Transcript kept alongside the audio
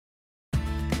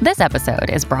This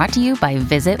episode is brought to you by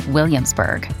Visit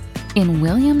Williamsburg. In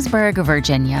Williamsburg,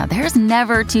 Virginia, there's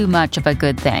never too much of a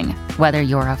good thing. Whether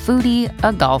you're a foodie,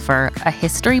 a golfer, a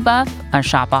history buff, a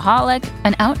shopaholic,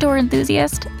 an outdoor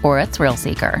enthusiast, or a thrill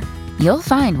seeker, you'll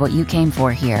find what you came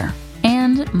for here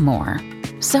and more.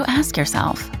 So ask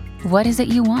yourself, what is it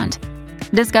you want?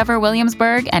 Discover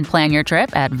Williamsburg and plan your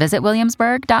trip at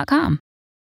visitwilliamsburg.com.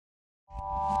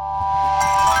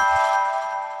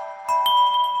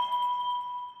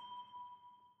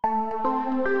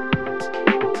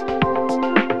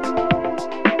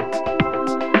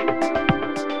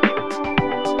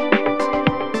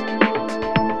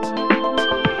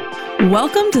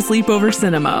 Welcome to Sleepover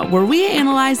Cinema, where we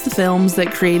analyze the films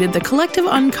that created the collective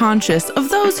unconscious of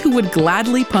those who would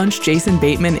gladly punch Jason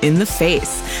Bateman in the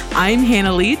face. I'm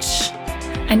Hannah Leach.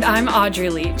 And I'm Audrey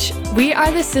Leach. We are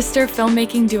the sister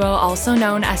filmmaking duo also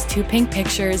known as Two Pink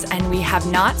Pictures, and we have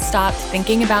not stopped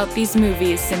thinking about these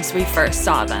movies since we first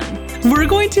saw them. We're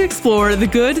going to explore the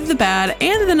good, the bad,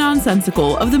 and the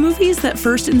nonsensical of the movies that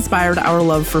first inspired our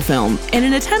love for film, in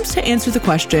an attempt to answer the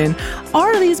question,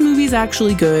 are these movies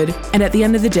actually good? And at the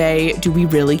end of the day, do we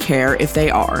really care if they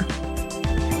are?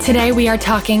 Today we are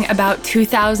talking about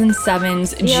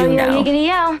 2007's Juno.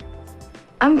 Yo.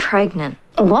 I'm pregnant.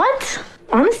 What?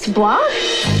 Honest to block?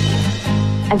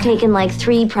 I've taken like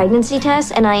 3 pregnancy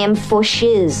tests and I am for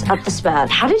shiz up the spout.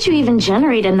 How did you even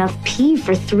generate enough pee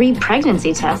for 3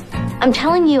 pregnancy tests? I'm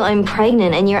telling you I'm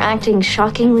pregnant and you're acting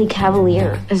shockingly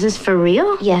cavalier. Is this for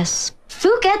real? Yes.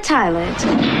 Phuket, Thailand.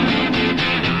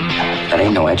 That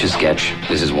ain't no Etch-a-Sketch.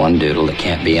 This is one doodle that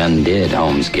can't be undid,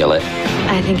 Holmes Gillett.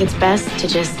 I think it's best to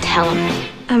just tell him.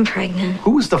 I'm pregnant.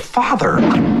 Who's the father?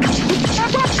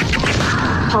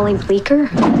 Polly Bleeker?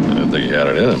 I didn't think he had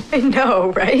it in him. I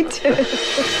know, right?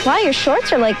 Wow, your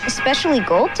shorts are like especially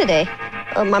gold today.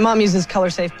 My mom uses color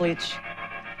safe bleach.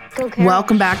 Go, Carol.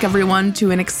 Welcome back, everyone,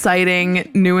 to an exciting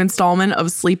new installment of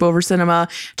Sleepover Cinema,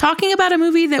 talking about a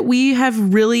movie that we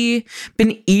have really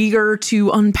been eager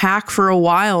to unpack for a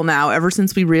while now. Ever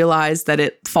since we realized that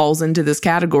it falls into this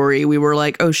category, we were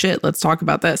like, oh shit, let's talk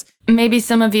about this. Maybe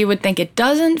some of you would think it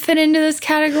doesn't fit into this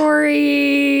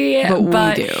category, but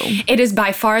we do. It is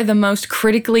by far the most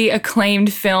critically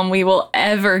acclaimed film we will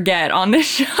ever get on this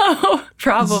show,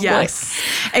 probably. Yes.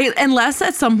 Unless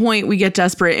at some point we get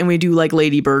desperate and we do like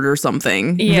Lady Bird or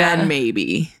something, then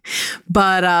maybe.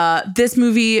 But this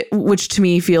movie, which to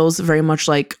me feels very much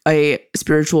like a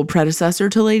spiritual predecessor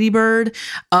to Lady Bird,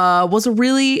 was a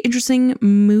really interesting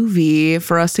movie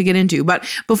for us to get into. But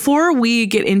before we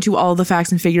get into all the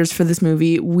facts and figures for this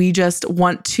movie, we just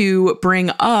want to bring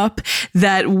up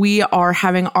that we are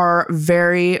having our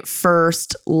very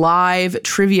first live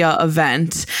trivia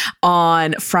event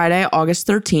on Friday, August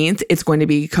 13th. It's going to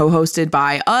be co-hosted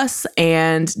by us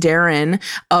and Darren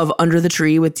of Under the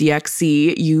Tree with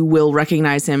DXC. You will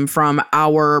recognize him from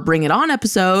our Bring It On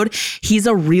episode. He's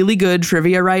a really good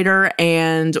trivia writer,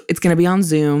 and it's going to be on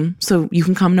Zoom, so you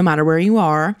can come no matter where you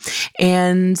are,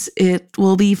 and it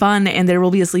will be fun, and there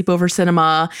will be a Sleepover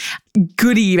Cinema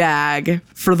goodie bag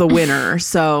for the winner,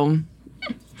 so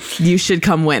you should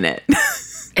come win it.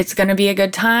 It's going to be a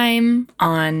good time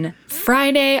on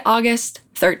Friday, August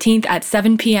 13th at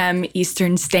 7 p.m.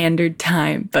 Eastern Standard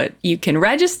Time, but you can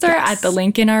register at the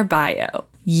link in our bio.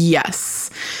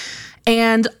 Yes.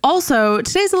 And also,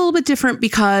 today's a little bit different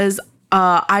because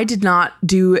I did not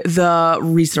do the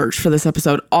research for this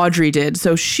episode. Audrey did.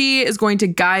 So she is going to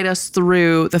guide us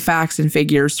through the facts and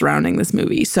figures surrounding this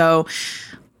movie. So,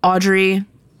 Audrey,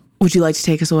 would you like to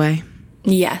take us away?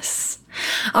 Yes.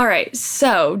 All right.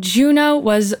 So Juno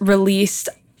was released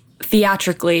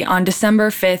theatrically on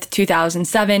December 5th,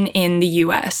 2007 in the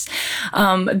US.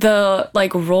 The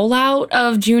rollout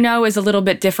of Juno is a little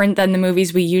bit different than the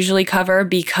movies we usually cover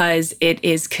because it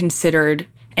is considered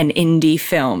an indie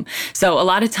film. So a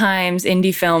lot of times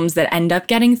indie films that end up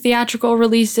getting theatrical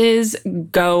releases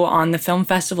go on the film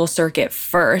festival circuit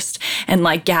first and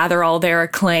gather all their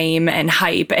acclaim and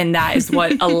hype, and that is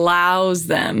what allows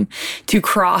them to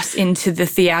cross into the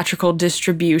theatrical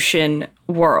distribution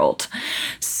world.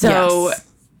 So yes.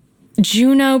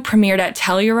 Juno premiered at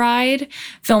Telluride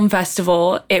Film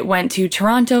Festival. It went to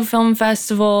Toronto Film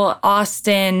Festival,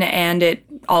 Austin, and it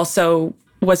also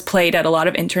was played at a lot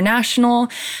of international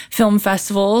film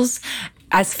festivals.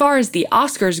 as far as the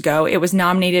Oscars go, it was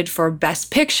nominated for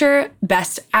Best Picture,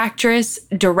 Best Actress,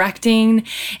 Directing,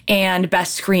 and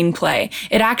Best Screenplay.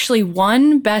 It actually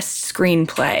won Best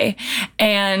Screenplay.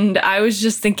 And I was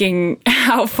just thinking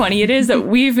how funny it is that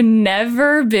we've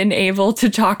never been able to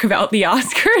talk about the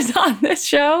Oscars on this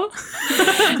show.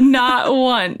 Not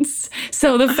once.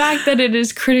 So the fact that it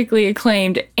is critically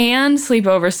acclaimed and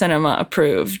Sleepover Cinema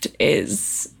approved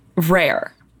is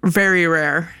rare. Very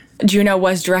rare. Juno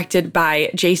was directed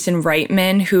by Jason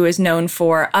Reitman, who is known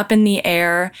for Up in the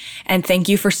Air and Thank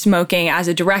You for Smoking as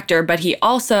a director, but he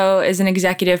also is an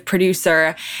executive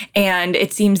producer. And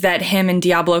it seems that him and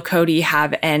Diablo Cody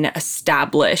have an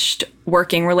established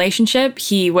working relationship.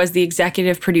 He was the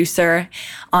executive producer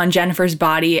on Jennifer's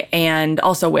Body and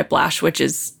also Whiplash, which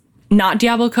is not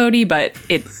Diablo Cody, but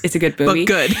it's a good movie. But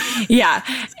good. Yeah.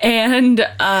 And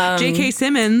J.K.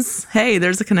 Simmons. Hey,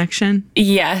 there's a connection.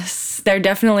 Yes. They're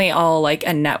definitely all like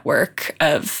a network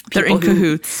of people they're in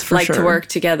cahoots for like sure. to work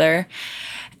together.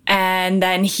 And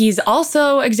then he's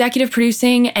also executive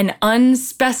producing an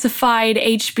unspecified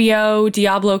HBO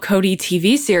Diablo Cody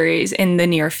TV series in the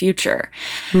near future,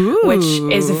 which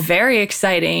is very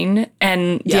exciting.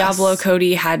 And yes. Diablo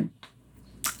Cody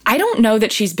I don't know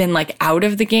that she's been like out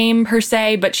of the game per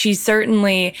se, but she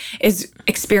certainly is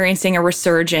experiencing a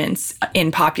resurgence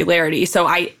in popularity. So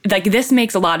this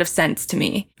makes a lot of sense to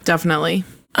me. Definitely.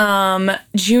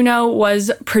 Juno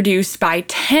was produced by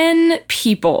 10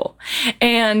 people,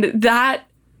 and that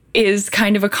is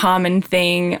kind of a common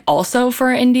thing also for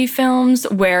indie films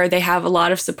where they have a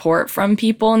lot of support from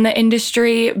people in the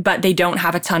industry, but they don't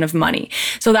have a ton of money.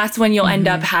 So that's when you'll end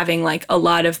up having like a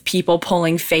lot of people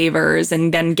pulling favors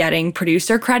and then getting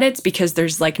producer credits because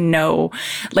there's like no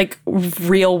like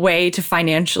real way to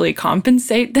financially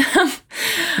compensate them.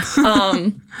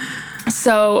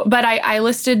 But I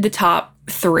listed the top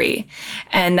 3,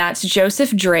 and that's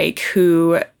Joseph Drake,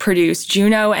 who produced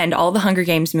Juno and all the Hunger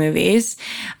Games movies,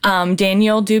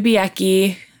 Daniel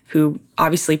Dubiecki, who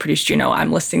obviously produced Juno.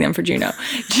 I'm listing them for Juno.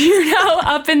 Juno,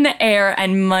 Up in the Air,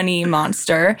 and Money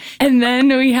Monster. And then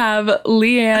we have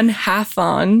Leanne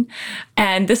Hathon,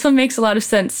 and this one makes a lot of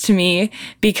sense to me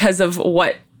because of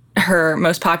what her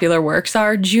most popular works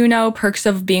are: Juno, Perks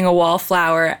of Being a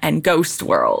Wallflower, and Ghost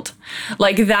World.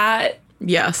 Like that.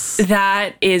 Yes.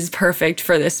 That is perfect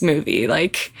for this movie.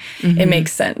 Like, it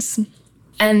makes sense.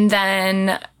 And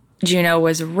then Juno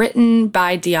was written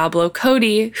by Diablo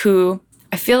Cody, who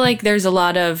I feel like there's a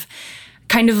lot of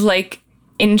kind of like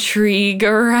intrigue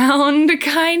around,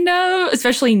 kind of,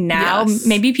 especially now. Yes.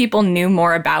 Maybe people knew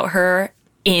more about her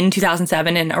in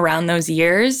 2007 and around those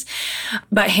years.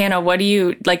 But Hannah,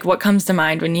 what comes to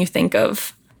mind when you think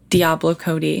of Diablo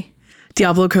Cody?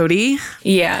 Diablo Cody?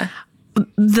 Yeah.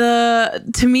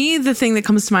 To me, the thing that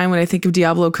comes to mind when I think of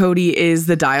Diablo Cody is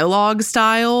the dialogue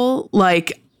style.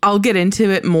 Like, I'll get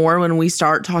into it more when we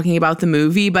start talking about the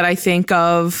movie, but I think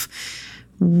of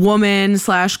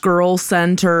woman/girl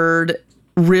centered,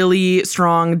 really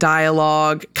strong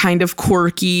dialogue, kind of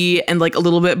quirky and like a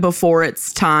little bit before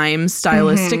its time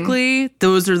stylistically.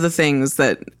 Those are the things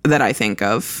that I think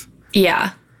of.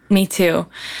 Yeah, me too.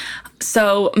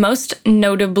 So most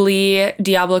notably,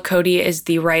 Diablo Cody is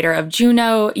the writer of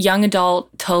Juno, Young Adult,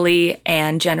 Tully,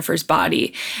 and Jennifer's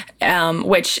Body,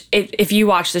 which if you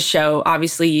watch the show,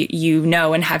 obviously you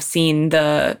know and have seen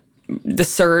the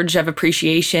surge of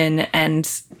appreciation and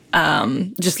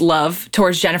just love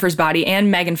towards Jennifer's Body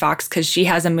and Megan Fox, because she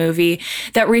has a movie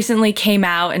that recently came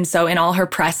out. And so in all her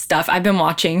press stuff, I've been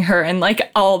watching her in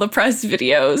like all the press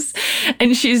videos,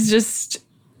 and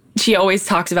she always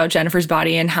talks about Jennifer's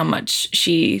Body and how much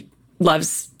she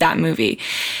loves that movie.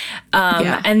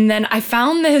 And then I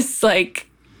found this, like,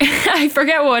 I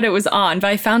forget what it was on, but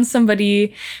I found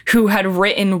somebody who had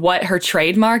written what her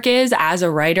trademark is as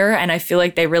a writer, and I feel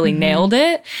like they really nailed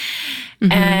it.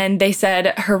 And they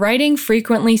said, her writing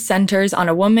frequently centers on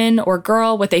a woman or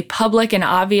girl with a public and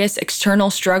obvious external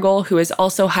struggle who is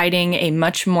also hiding a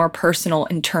much more personal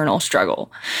internal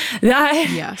struggle. That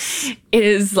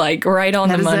is like right on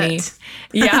the money.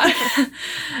 Yeah.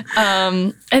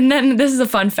 And then this is a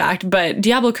fun fact, but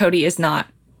Diablo Cody is not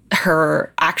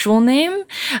her actual name.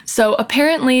 So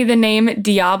apparently the name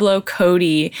Diablo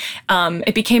Cody,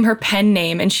 it became her pen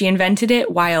name, and she invented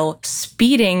it while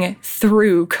speeding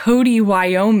through Cody,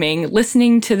 Wyoming,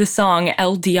 listening to the song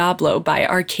El Diablo by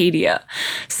Arcadia.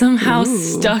 Somehow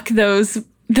stuck those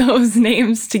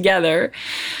names together.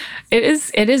 It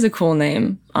is a cool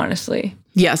name, honestly.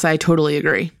 Yes, I totally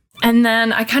agree. And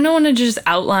then I kind of want to just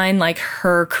outline like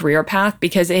her career path,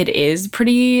 because it is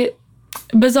pretty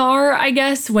bizarre, I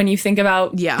guess, when you think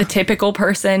about the typical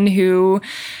person who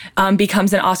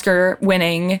becomes an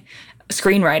Oscar-winning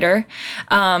screenwriter.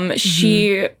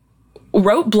 She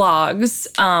wrote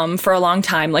blogs for a long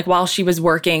time, like while she was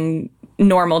working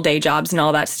normal day jobs and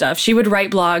all that stuff. She would write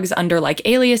blogs under like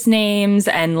alias names,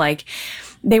 and like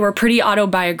they were pretty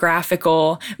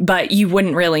autobiographical, but you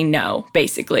wouldn't really know,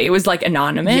 basically. It was like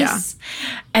anonymous.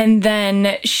 Yeah. And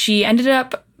then she ended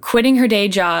up quitting her day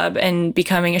job and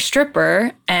becoming a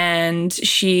stripper, and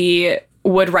she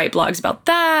would write blogs about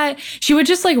that. She would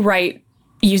just like write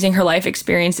using her life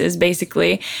experiences,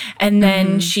 basically. And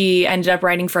then she ended up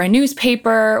writing for a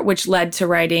newspaper, which led to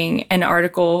writing an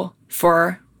article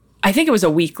for, I think it was a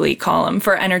weekly column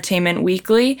for Entertainment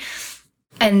Weekly.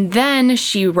 And then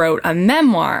she wrote a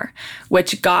memoir,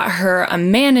 which got her a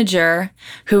manager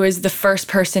who is the first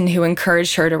person who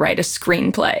encouraged her to write a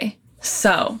screenplay.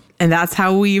 And that's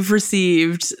how we've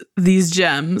received these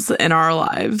gems in our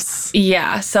lives.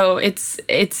 Yeah, so it's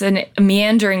a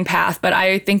meandering path, but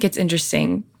I think it's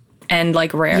interesting and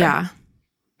like rare. Yeah,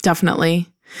 definitely.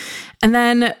 And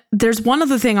then there's one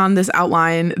other thing on this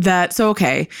outline that,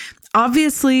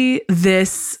 obviously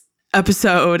this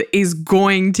episode is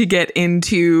going to get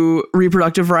into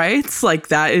reproductive rights. Like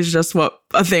that is just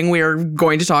a thing we are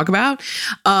going to talk about.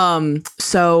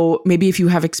 So maybe if you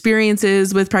have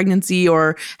experiences with pregnancy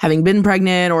or having been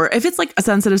pregnant, or if it's like a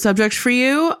sensitive subject for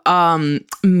you,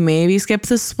 maybe skip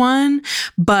this one.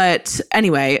 But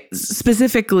anyway,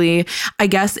 specifically, I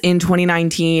guess in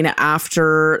 2019,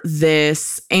 after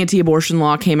this anti-abortion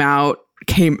law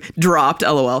dropped,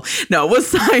 LOL. No, was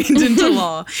signed into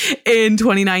law in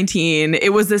 2019.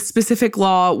 It was this specific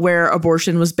law where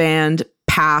abortion was banned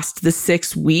past the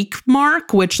 6-week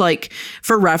mark, which, like,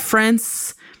 for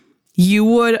reference,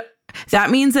 that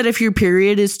means that if your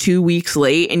period is 2 weeks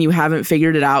late and you haven't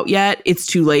figured it out yet, it's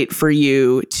too late for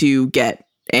you to get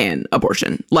an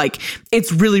abortion. Like,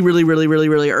 it's really, really, really, really,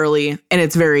 really early, and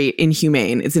it's very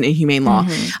inhumane. It's an inhumane law.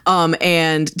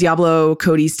 And Diablo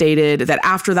Cody stated that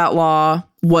after that law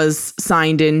was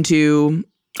signed into,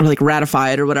 or like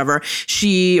ratified or whatever,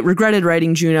 she regretted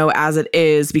writing Juno as it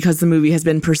is because the movie has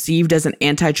been perceived as an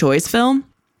anti-choice film,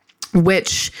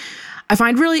 which I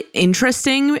find really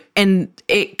interesting, and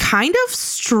it kind of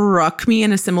struck me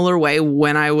in a similar way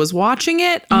when I was watching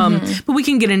it. But we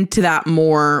can get into that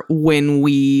more when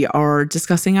we are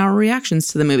discussing our reactions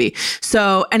to the movie.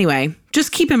 So anyway,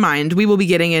 just keep in mind, we will be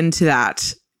getting into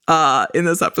that in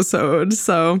this episode.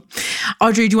 So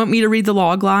Audrey, do you want me to read the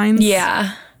log lines?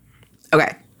 Yeah.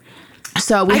 Okay.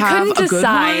 So we have a good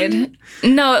one.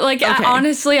 No, like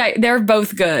honestly, they're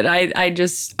both good. I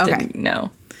just didn't know.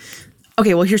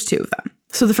 Okay, well, here's 2 of them.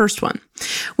 So the first one.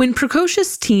 When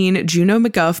precocious teen Juno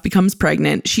MacGuff becomes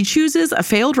pregnant, she chooses a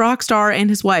failed rock star and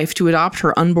his wife to adopt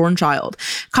her unborn child.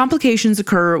 Complications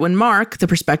occur when Mark, the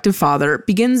prospective father,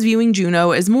 begins viewing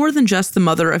Juno as more than just the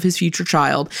mother of his future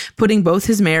child, putting both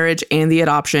his marriage and the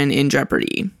adoption in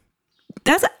jeopardy.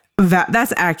 That's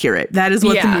accurate. That is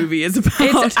what the movie is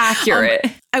about. It's accurate.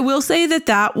 I will say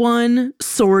that one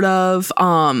sort of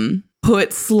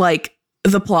puts like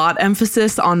the plot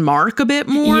emphasis on Mark a bit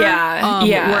more.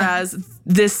 Whereas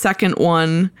this second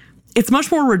one, it's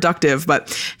much more reductive. But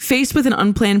faced with an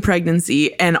unplanned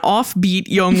pregnancy, an offbeat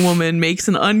young woman makes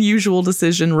an unusual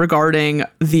decision regarding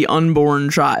the unborn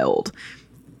child.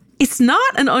 It's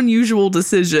not an unusual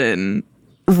decision,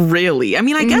 really. I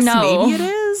mean, I guess maybe it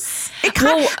is. It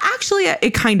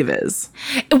kind of is.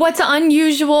 What's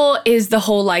unusual is the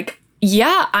whole like,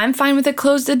 yeah, I'm fine with a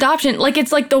closed adoption. Like,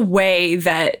 it's like the way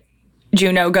that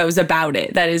Juno goes about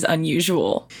it that is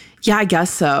unusual. Yeah, I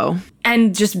guess so.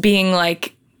 And just being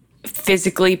like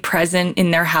physically present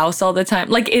in their house all the time.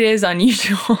 Like, it is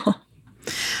unusual.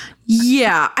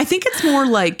 Yeah, I think it's more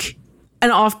like an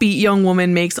offbeat young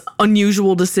woman makes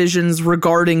unusual decisions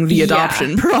regarding the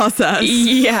adoption process.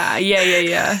 Yeah.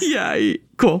 Yeah,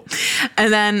 cool.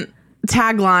 And then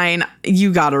tagline,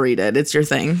 you gotta read it. It's your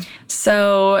thing.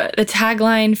 So the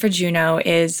tagline for Juno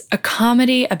is a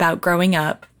comedy about growing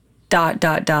up, ...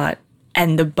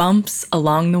 and the bumps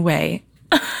along the way.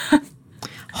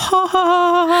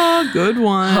 Good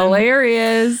one.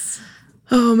 Hilarious.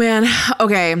 Oh, man.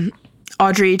 Okay.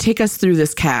 Audrey, take us through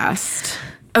this cast.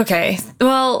 Okay.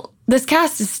 Well, this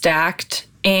cast is stacked.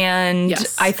 And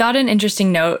I thought an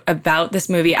interesting note about this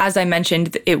movie, as I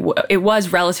mentioned, it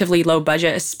was relatively low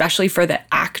budget, especially for the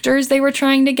actors they were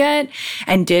trying to get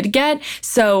and did get.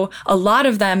 So a lot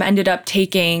of them ended up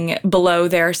taking below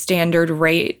their standard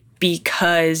rate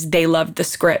because they loved the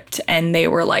script and they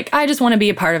were like, I just want to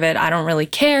be a part of it. I don't really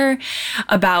care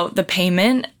about the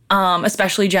payment,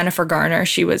 especially Jennifer Garner.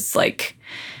 She was like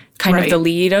kind of the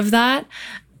lead of that.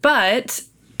 But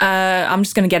I'm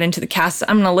just going to get into the cast.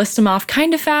 I'm going to list them off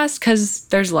kind of fast because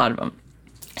there's a lot of them.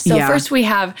 So first we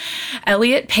have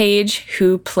Elliot Page,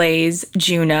 who plays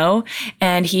Juno,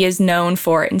 and he is known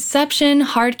for Inception,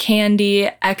 Hard Candy,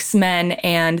 X-Men,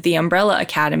 and The Umbrella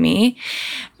Academy.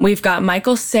 We've got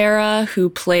Michael Cera, who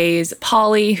plays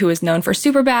Polly, who is known for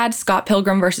Superbad, Scott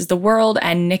Pilgrim vs. the World,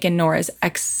 and Nick and Nora's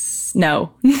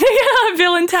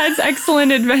Bill and Ted's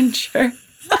Excellent Adventure.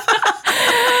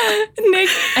 Nick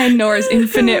and Nora's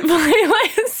Infinite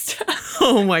Playlist.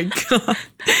 Oh my God.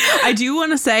 I do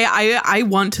want to say I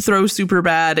want to throw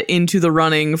Superbad into the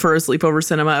running for a sleepover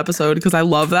cinema episode because I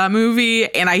love that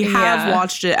movie and I have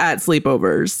watched it at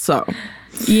sleepovers. So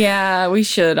yeah, we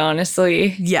should,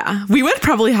 honestly. Yeah, we would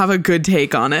probably have a good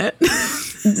take on it.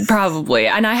 Probably.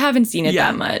 And I haven't seen it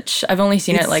that much. I've only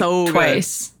seen it like so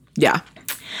twice. Good. Yeah.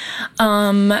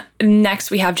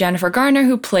 Next we have Jennifer Garner,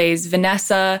 who plays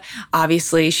Vanessa.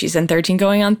 Obviously, she's in 13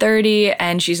 Going on 30,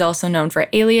 and she's also known for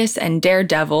Alias and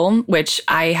Daredevil, which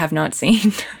I have not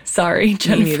seen. Sorry,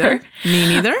 Jennifer. Me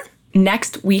neither.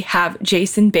 Next, we have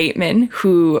Jason Bateman,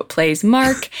 who plays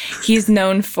Mark. He's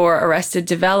known for Arrested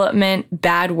Development,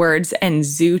 Bad Words, and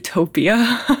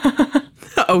Zootopia.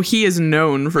 Oh, he is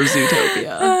known for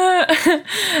Zootopia.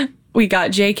 We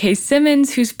got J.K.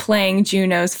 Simmons, who's playing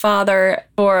Juno's father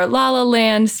for La La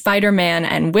Land, Spider-Man,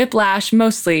 and Whiplash.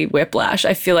 Mostly Whiplash.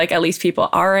 I feel like at least people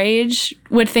our age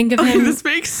would think of him. This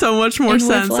makes so much more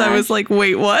sense. Whiplash. I was like,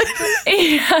 wait, what?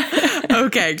 Yeah.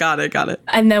 Okay, got it.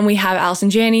 And then we have Allison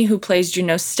Janney, who plays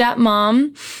Juno's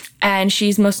stepmom. And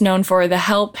she's most known for The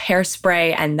Help,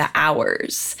 Hairspray, and The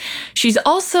Hours. She's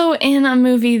also in a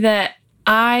movie that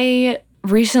I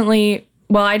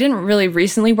didn't really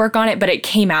recently work on it, but it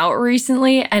came out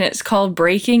recently, and it's called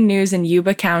Breaking News in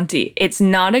Yuba County. It's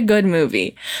not a good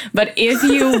movie, but if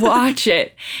you watch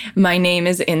it, my name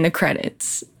is in the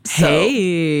credits. So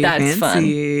hey, that's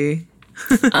fancy.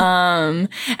 Fun.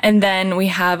 And then we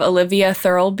have Olivia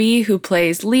Thirlby, who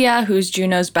plays Leah, who's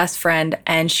Juno's best friend,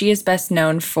 and she is best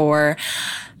known for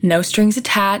No Strings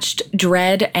Attached,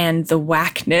 Dread, and The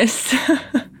Whackness.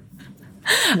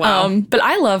 Wow. But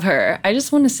I love her. I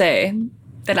just want to say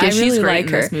that I really like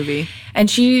her. This movie. And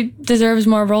she deserves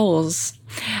more roles.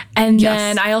 And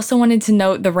then I also wanted to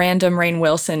note the random Rainn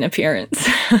Wilson appearance.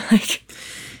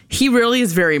 He really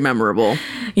is very memorable.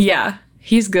 Yeah,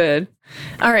 he's good.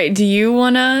 All right, do you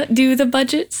want to do the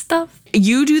budget stuff?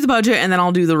 You do the budget and then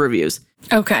I'll do the reviews.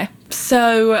 Okay.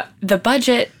 So the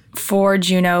budget for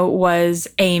Juno was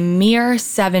a mere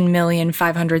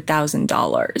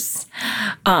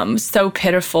 $7,500,000. So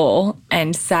pitiful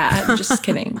and sad. Just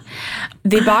kidding.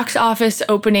 The box office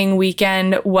opening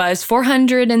weekend was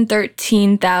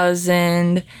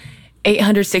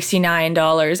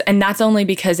 $413,869, and that's only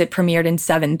because it premiered in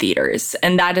 7 theaters,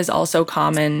 and that is also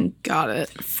common. Got it.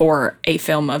 For a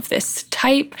film of this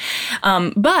type.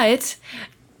 But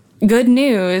good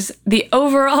news, the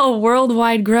overall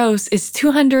worldwide gross is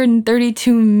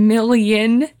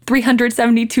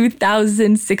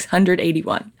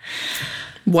 $232,372,681.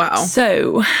 Wow.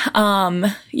 So,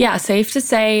 safe to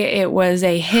say it was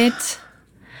a hit,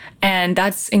 and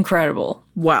that's incredible.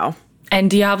 Wow.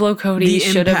 And Diablo Cody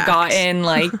should have gotten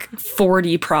like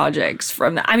 40 projects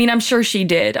from that. I mean, I'm sure she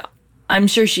did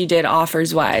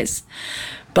offers wise.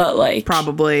 But like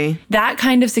probably that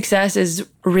kind of success is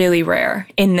really rare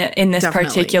in this Definitely.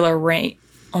 particular range.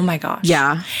 Oh my gosh.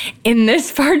 Yeah. In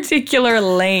this particular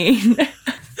lane.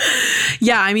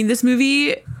 Yeah, I mean, this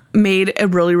movie made a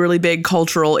really, really big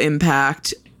cultural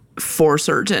impact for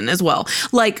certain as well.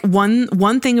 Like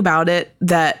one thing about it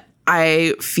that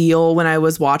I feel when I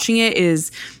was watching it is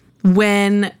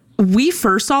when we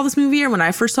first saw this movie, or when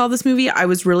I first saw this movie, I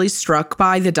was really struck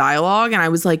by the dialogue, and I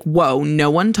was like, whoa,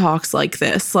 no one talks like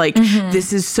this. Like,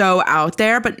 this is so out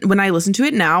there. But when I listen to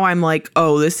it now, I'm like,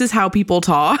 oh, this is how people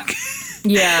talk.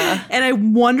 Yeah. And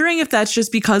I'm wondering if that's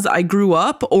just because I grew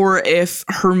up, or if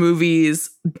her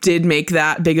movies did make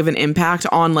that big of an impact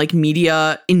on like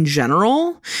media in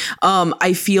general.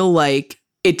 I feel like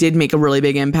it did make a really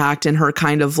big impact, and her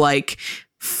kind of like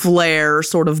flair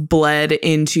sort of bled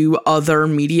into other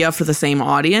media for the same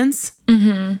audience.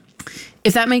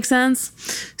 If that makes sense.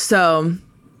 So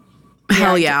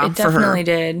hell yeah. It definitely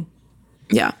did.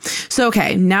 Yeah. So,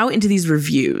 okay, now into these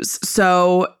reviews.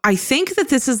 So I think that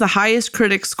this is the highest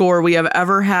critic score we have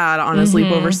ever had on a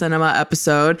Sleepover Cinema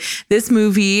episode. This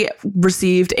movie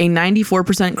received a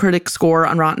 94% critic score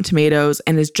on Rotten Tomatoes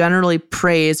and is generally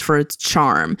praised for its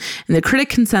charm. And the critic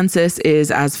consensus is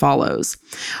as follows.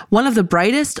 One of the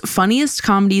brightest, funniest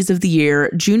comedies of the year,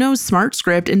 Juno's smart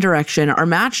script and direction are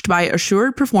matched by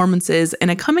assured performances and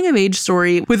a coming-of-age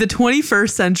story with a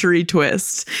 21st century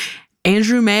twist.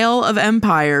 Andrew Mail of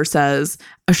Empire says,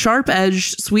 a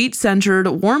sharp-edged, sweet-centered,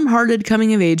 warm-hearted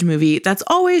coming-of-age movie that's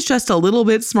always just a little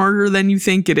bit smarter than you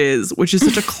think it is, which is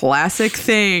such a classic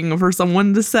thing for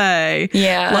someone to say.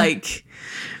 Yeah. Like,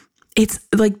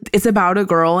 it's about a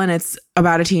girl and it's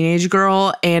about a teenage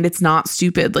girl and it's not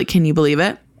stupid. Like, can you believe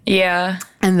it? Yeah.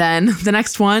 And then the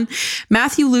next one,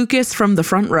 Matthew Lucas from The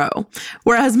Front Row.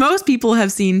 Whereas most people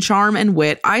have seen charm and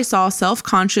wit, I saw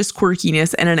self-conscious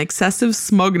quirkiness and an excessive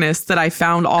smugness that I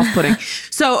found off-putting.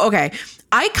 So, okay,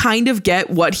 I kind of get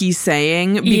what he's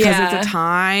saying because at the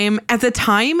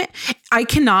time, I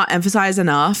cannot emphasize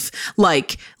enough,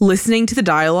 like, listening to the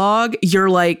dialogue, you're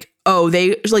like, oh,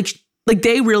 they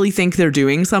they really think they're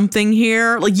doing something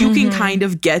here. Like, you can kind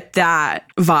of get that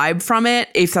vibe from it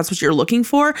if that's what you're looking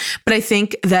for. But I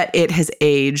think that it has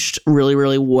aged really,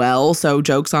 really well. So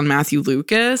jokes on Matthew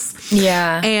Lucas.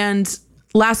 Yeah. And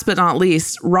last but not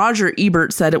least, Roger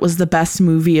Ebert said it was the best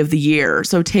movie of the year.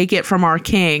 So take it from our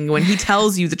king. When he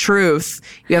tells you the truth,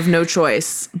 you have no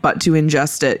choice but to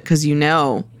ingest it because you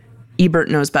know Ebert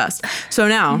knows best. So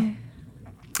now,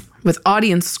 with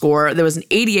audience score, there was an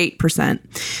 88%.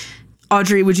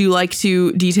 Audrey, would you like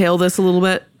to detail this a little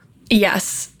bit?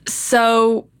 Yes.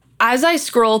 So as I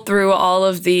scroll through all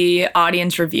of the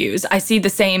audience reviews, I see the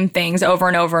same things over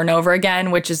and over and over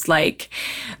again, which is like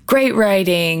great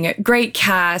writing, great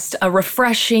cast, a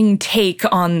refreshing take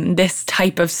on this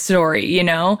type of story, you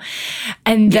know?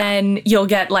 And then you'll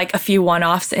get like a few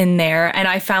one-offs in there. And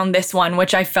I found this one,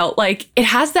 which I felt like it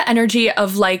has the energy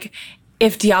of like,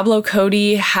 if Diablo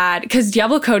Cody had, because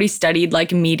Diablo Cody studied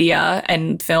like media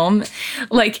and film,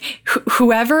 like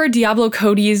whoever Diablo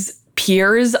Cody's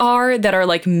peers are that are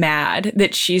like mad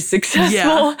that she's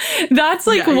successful, that's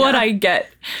like what I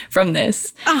get from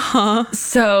this.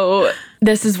 So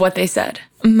this is what they said.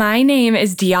 My name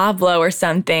is Diablo or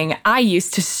something. I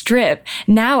used to strip.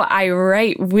 Now I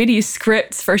write witty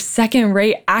scripts for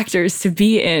second-rate actors to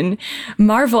be in.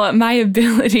 Marvel at my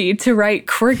ability to write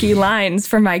quirky lines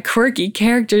for my quirky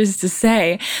characters to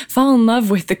say. Fall in love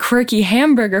with the quirky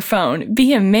hamburger phone.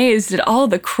 Be amazed at all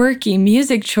the quirky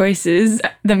music choices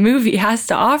the movie has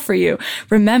to offer you.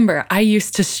 Remember, I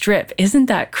used to strip. Isn't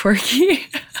that quirky?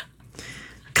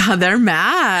 God, they're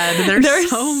mad. They're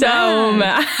so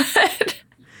mad.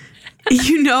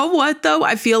 You know what, though?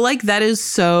 I feel like that is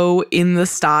so in the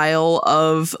style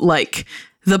of, like,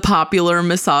 the popular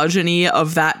misogyny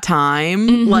of that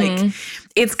time. Like,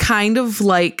 it's kind of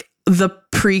like the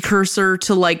precursor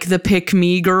to, like, the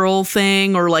pick-me girl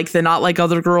thing or, like, the not like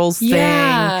other girls thing.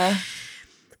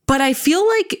 But I feel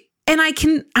like, and I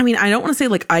don't want to say,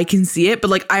 like, I can see it, but,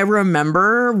 like, I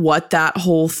remember what that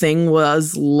whole thing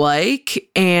was like.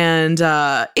 And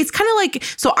it's kind of like,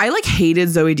 so I, like, hated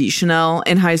Zooey Deschanel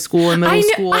in high school and middle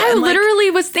school. I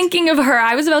literally was thinking of her.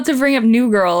 I was about to bring up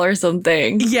New Girl or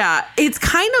something. Yeah, it's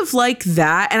kind of like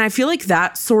that. And I feel like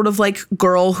that sort of, like,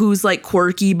 girl who's, like,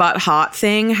 quirky but hot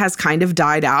thing has kind of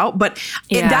died out. But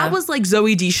that was, like,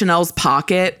 Zooey Deschanel's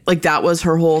pocket. Like, that was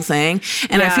her whole thing.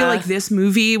 And I feel like this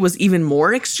movie was even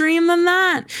more extreme than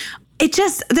that. It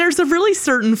just, there's a really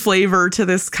certain flavor to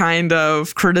this kind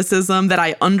of criticism that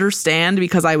I understand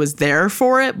because I was there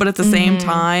for it, but at the same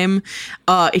time,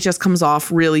 it just comes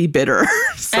off really bitter.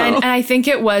 So. And I think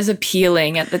it was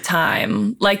appealing at the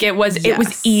time. Like it was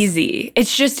easy.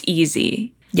 It's just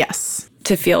easy. Yes.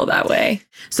 To feel that way.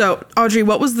 So Audrey,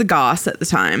 what was the goss at the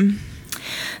time?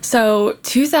 So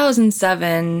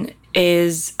 2007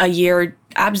 is a year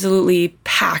absolutely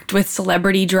packed with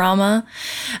celebrity drama.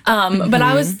 But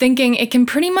I was thinking it can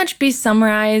pretty much be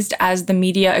summarized as the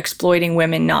media exploiting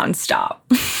women nonstop.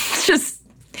 Just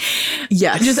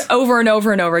over and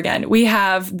over and over again. We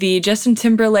have the Justin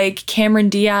Timberlake, Cameron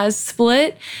Diaz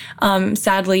split.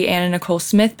 Sadly, Anna Nicole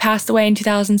Smith passed away in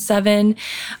 2007.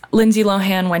 Lindsay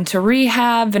Lohan went to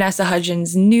rehab. Vanessa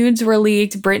Hudgens' nudes were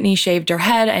leaked. Britney shaved her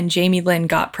head, and Jamie Lynn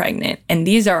got pregnant. And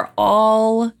these are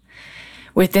all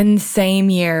within the same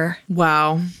year.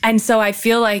 Wow. And so I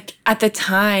feel like at the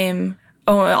time,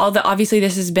 obviously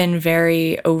this has been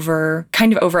kind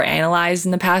of overanalyzed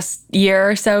in the past year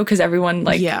or so because everyone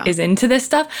is into this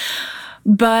stuff.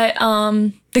 But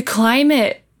the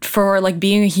climate for like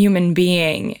being a human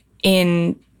being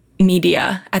in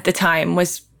media at the time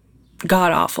was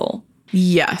god awful.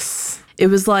 Yes. It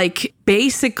was like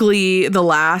basically the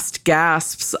last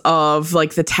gasps of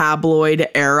like the tabloid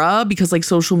era because like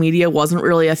social media wasn't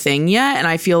really a thing yet. And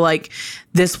I feel like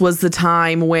this was the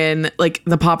time when like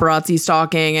the paparazzi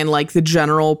stalking and like the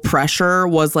general pressure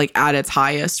was like at its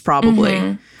highest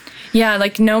probably. Yeah,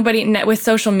 like nobody with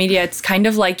social media, it's kind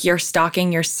of like you're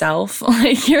stalking yourself.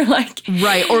 Like you're like.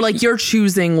 Right. Or like you're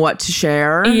choosing what to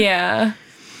share. Yeah.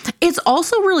 It's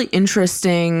also really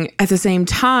interesting at the same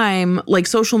time, like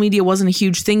social media wasn't a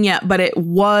huge thing yet, but it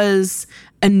was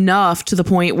enough to the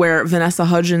point where Vanessa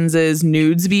Hudgens'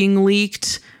 nudes being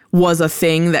leaked was a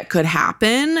thing that could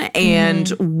happen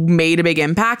and made a big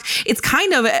impact. It's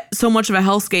kind of so much of a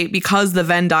hellscape because the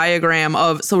Venn diagram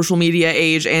of social media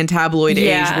age and tabloid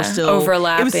age were still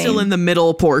overlapping. It was still in the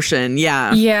middle portion.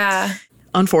 Yeah. Yeah.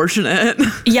 Unfortunate.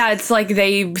 Yeah, it's like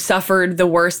they suffered the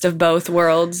worst of both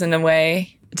worlds in a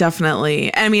way.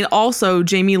 Definitely. I mean, also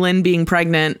Jamie Lynn being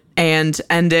pregnant and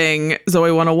ending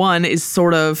Zoe 101 is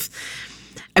sort of,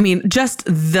 I mean, just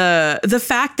the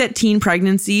fact that teen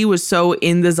pregnancy was so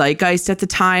in the zeitgeist at the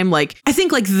time, like, I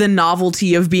think like the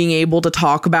novelty of being able to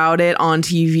talk about it on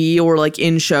TV or like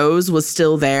in shows was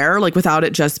still there, like without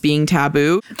it just being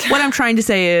taboo. What I'm trying to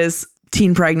say is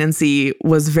teen pregnancy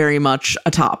was very much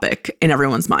a topic in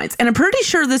everyone's minds. And I'm pretty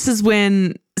sure this is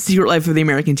when Secret Life of the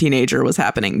American Teenager was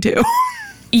happening too.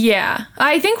 Yeah.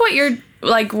 I think what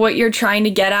you're trying to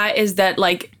get at is that,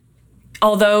 like,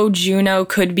 although Juno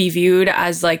could be viewed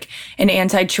as like an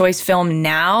anti-choice film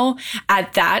now,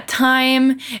 at that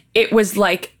time, it was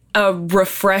like a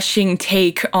refreshing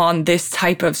take on this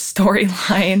type of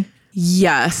storyline.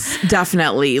 Yes,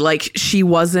 definitely. Like, she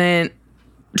wasn't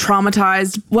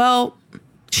traumatized. Well,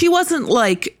 she wasn't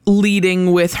like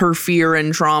leading with her fear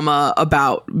and trauma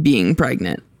about being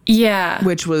pregnant. Yeah.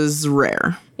 Which was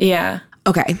rare. Yeah.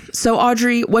 Okay. So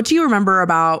Audrey, what do you remember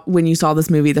about when you saw this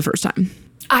movie the first time?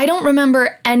 I don't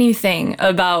remember anything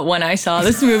about when I saw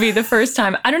this movie the first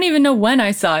time. I don't even know when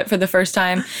I saw it for the first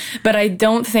time, but I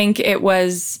don't think it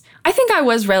was... I think I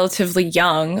was relatively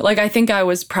young. Like, I think I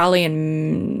was probably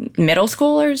in middle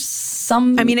school or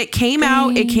something. I mean, it came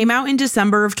out in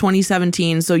December of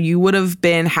 2017, so you would have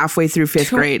been halfway through fifth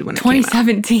grade when it came out.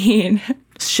 2017.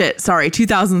 Shit, sorry,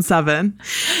 2007.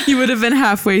 You would have been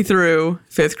halfway through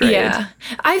fifth grade. Yeah.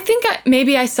 I think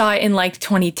maybe I saw it in like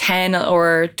 2010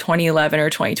 or 2011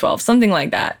 or 2012, something like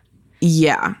that.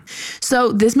 Yeah.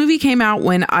 So this movie came out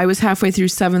when I was halfway through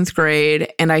seventh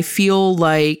grade, and I feel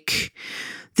like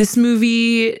this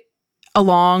movie,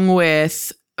 along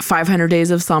with 500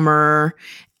 Days of Summer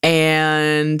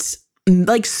and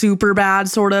like Superbad,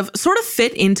 sort of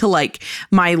fit into like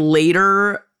my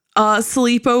later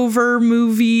sleepover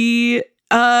movie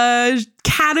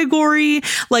category.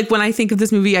 Like, when I think of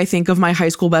this movie, I think of my high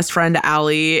school best friend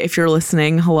Allie. If you're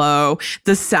listening, hello.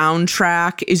 The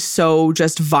soundtrack is so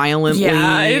just violently,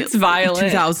 yeah, it's violent.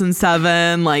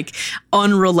 2007, like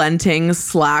unrelenting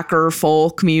slacker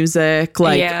folk music.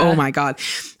 Like, oh my God.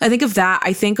 I think of that.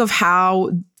 I think of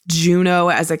how Juno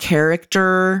as a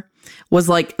character was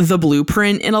like the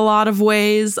blueprint in a lot of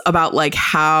ways about like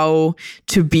how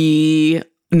to be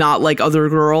not like other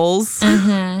girls.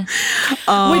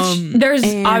 Which there's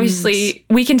obviously,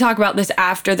 we can talk about this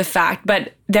after the fact,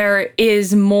 but there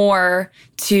is more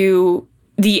to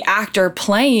the actor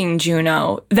playing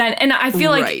Juno than, and I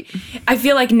feel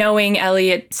like knowing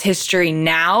Elliot's history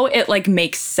now, it like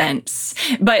makes sense.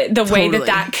 But the way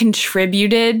that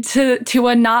contributed to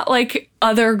a not like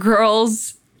other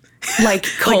girls like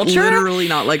culture, like literally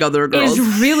not like other girls,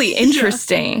 is really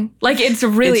interesting. Like, it's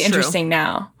really interesting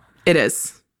now. It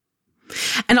is.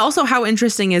 And also, how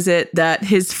interesting is it that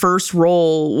his first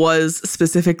role was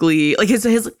specifically like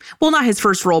his well, not his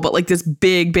first role, but like this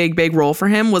big role for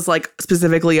him was like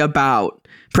specifically about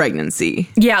pregnancy.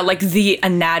 Yeah, like the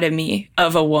anatomy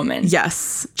of a woman.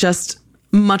 Yes, just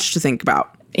much to think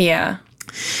about. Yeah.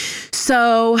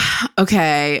 So,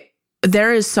 okay.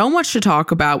 There is so much to talk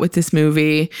about with this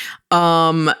movie.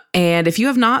 And if you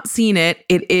have not seen it,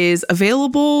 it is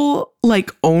available like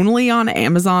only on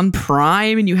Amazon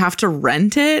Prime, and you have to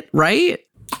rent it, right?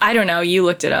 I don't know. You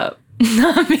looked it up.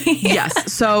 Not me.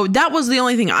 Yes. So that was the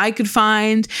only thing I could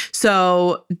find.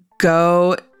 So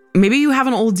maybe you have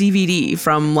an old DVD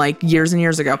from like years and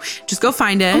years ago. Just go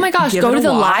find it. Oh my gosh, go to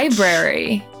the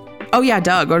library. Oh yeah,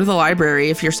 duh. Go to the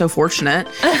library if you're so fortunate.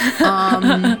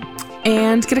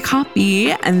 And get a copy,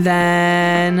 and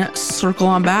then circle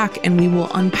on back, and we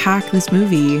will unpack this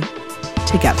movie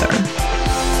together.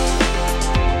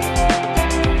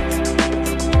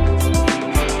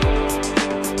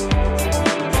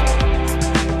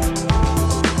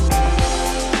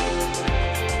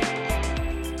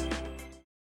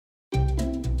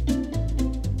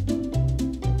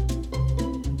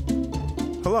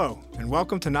 Hello, and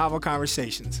welcome to Novel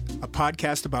Conversations, a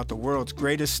podcast about the world's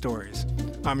greatest stories.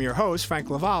 I'm your host, Frank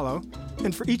Lavallo,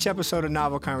 and for each episode of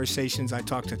Novel Conversations, I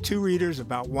talk to two readers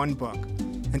about one book.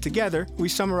 And together, we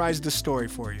summarize the story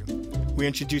for you. We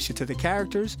introduce you to the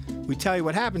characters, we tell you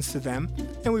what happens to them,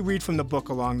 and we read from the book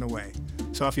along the way.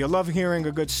 So if you love hearing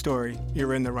a good story,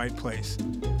 you're in the right place.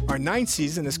 Our 9th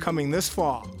season is coming this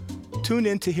fall. Tune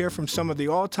in to hear from some of the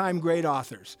all-time great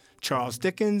authors, Charles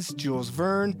Dickens, Jules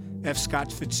Verne, F.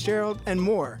 Scott Fitzgerald, and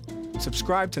more.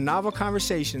 Subscribe to Novel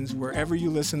Conversations wherever you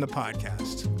listen to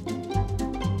podcasts.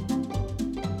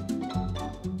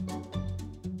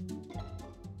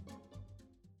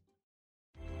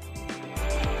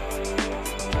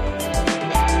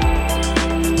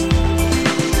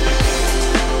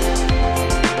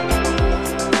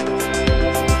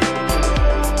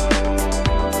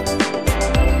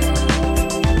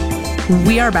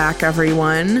 We are back,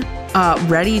 everyone.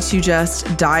 Ready to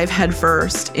just dive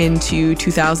headfirst into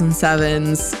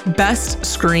 2007's Best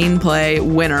Screenplay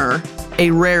winner,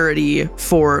 a rarity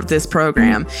for this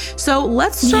program. So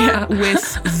let's start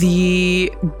with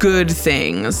the good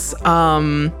things.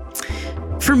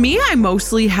 For me, I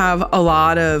mostly have a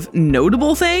lot of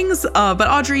notable things, but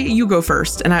Audrey, you go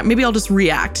first, and maybe I'll just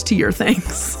react to your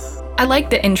things. I like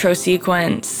the intro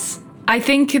sequence. I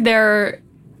think there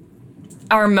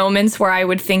are moments where I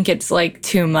would think it's like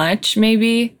too much,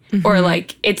 maybe, or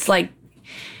like it's like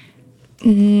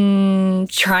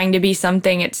trying to be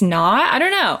something it's not. I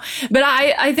don't know. But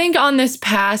I think on this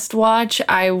past watch,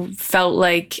 I felt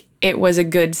like it was a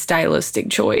good stylistic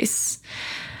choice.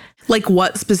 Like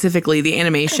what specifically? The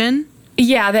animation?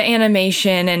 Yeah, the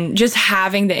animation and just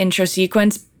having the intro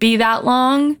sequence be that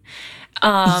long.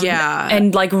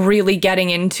 And like really getting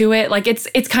into it. Like it's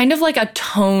kind of like a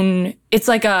tone. It's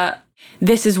like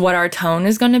this is what our tone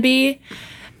is going to be.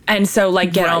 And so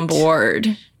like get on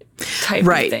board type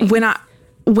of thing.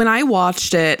 When I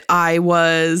watched it, I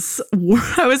was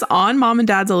on Mom and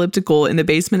Dad's elliptical in the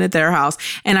basement at their house,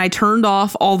 and I turned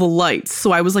off all the lights.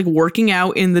 So I was like working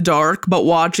out in the dark, but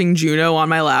watching Juno on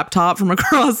my laptop from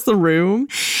across the room.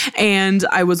 And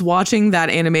I was watching that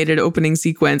animated opening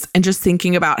sequence and just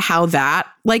thinking about how that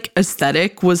like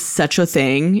aesthetic was such a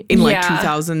thing in like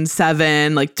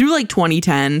 2007, like through like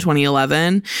 2010,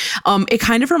 2011. It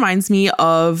kind of reminds me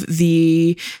of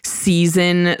the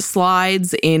season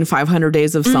slides in 500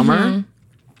 Days of Summer.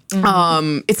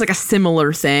 It's like a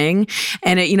similar thing.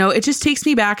 And it just takes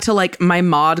me back to like my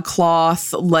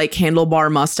ModCloth, like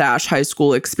handlebar mustache high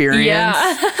school experience.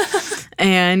 Yeah.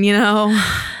 And,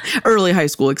 early high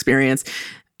school experience.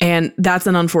 And that's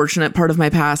an unfortunate part of my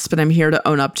past, but I'm here to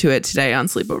own up to it today on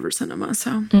Sleepover Cinema.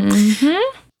 So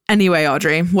anyway,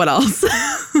 Audrey, what else?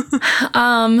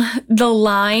 The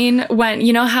line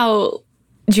when, how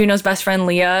Juno's best friend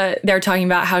Leah, they're talking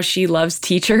about how she loves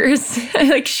teachers.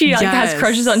 Like she has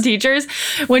crushes on teachers.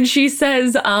 When she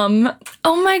says, oh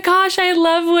my gosh, I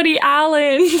love Woody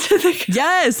Allen.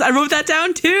 Yes, I wrote that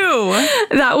down too.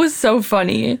 That was so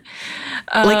funny.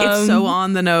 It's so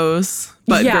on the nose.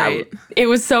 But great. It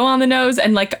was so on the nose.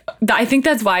 And like, I think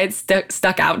that's why it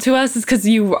stuck out to us, is because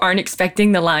you aren't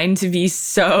expecting the line to be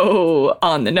so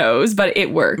on the nose, but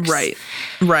it works.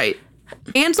 Right.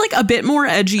 And like a bit more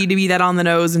edgy to be that on the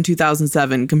nose in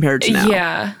 2007 compared to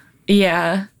now.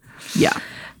 Yeah.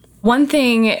 One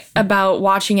thing about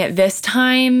watching it this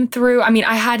time through,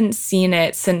 I hadn't seen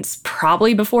it since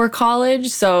probably before college.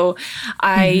 So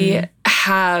I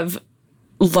have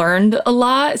learned a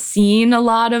lot, seen a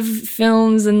lot of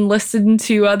films and listened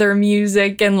to other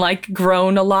music and like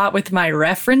grown a lot with my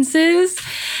references.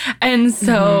 And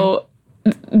so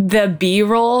the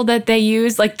B-roll that they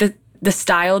use, like the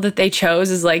style that they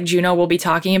chose is like Juno will be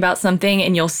talking about something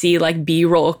and you'll see like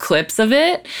B-roll clips of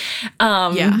it.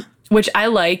 Which I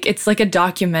like. It's like a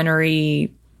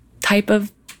documentary type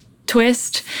of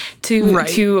twist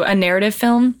to a narrative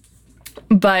film.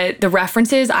 But the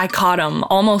references, I caught them,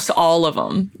 almost all of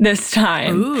them this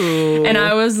time. Ooh. And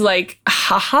I was like,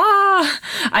 haha,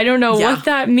 I don't know what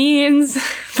that means,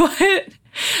 but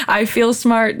I feel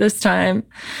smart this time.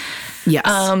 Yes.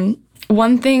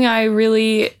 One thing I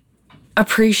really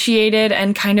appreciated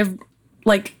and kind of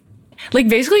like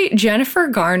basically Jennifer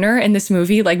Garner in this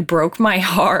movie like broke my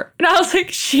heart. And I was like,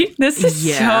 this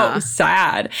is so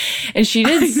sad. And she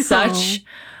did such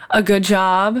a good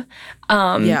job.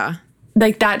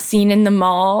 Like that scene in the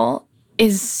mall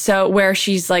is so where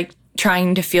she's like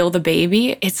trying to feel the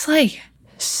baby. It's like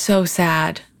so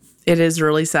sad. It is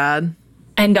really sad.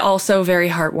 And also very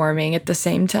heartwarming at the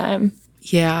same time.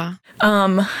 Yeah.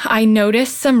 I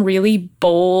noticed some really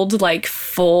bold, like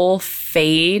full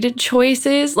fade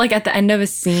choices, like at the end of a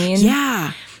scene.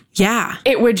 Yeah.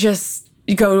 It would just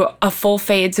go a full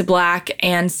fade to black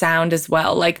and sound as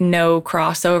well, like no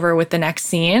crossover with the next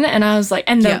scene. And I was like,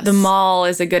 and the mall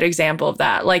is a good example of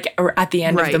that. Like at the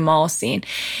end of the mall scene,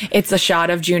 it's a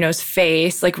shot of Juno's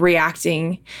face, like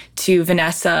reacting to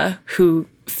Vanessa, who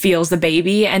feels the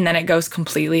baby, and then it goes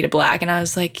completely to black. And I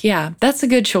was like, yeah, that's a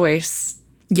good choice.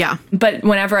 Yeah. But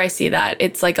whenever I see that,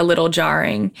 it's like a little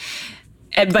jarring.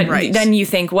 But then you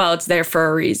think, well, it's there for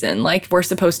a reason. Like, we're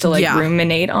supposed to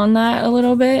ruminate on that a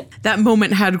little bit. That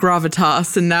moment had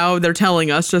gravitas, and now they're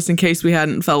telling us just in case we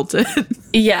hadn't felt it.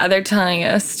 Yeah, they're telling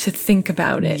us to think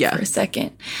about it for a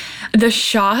second. The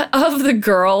shot of the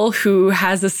girl who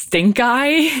has a stink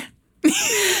eye.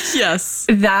 Yes.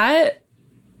 That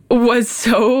was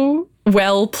so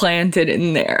well planted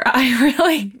in there. I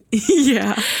really...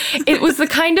 Yeah. It was the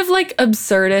kind of like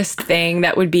absurdist thing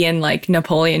that would be in like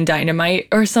Napoleon Dynamite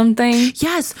or something.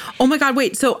 Yes. Oh my God.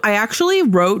 Wait. So I actually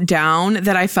wrote down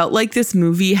that I felt like this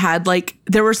movie had like,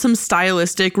 there were some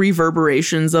stylistic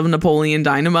reverberations of Napoleon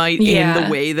Dynamite in the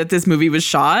way that this movie was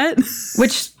shot.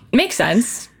 Which makes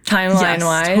sense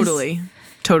timeline-wise.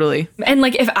 Totally. And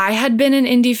like if I had been an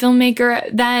indie filmmaker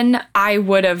then, I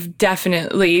would have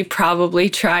definitely probably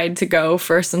tried to go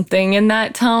for something in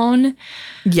that tone.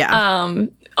 Yeah.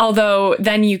 Although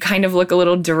then you kind of look a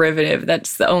little derivative.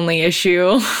 That's the only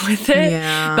issue with it.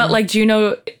 Yeah. But like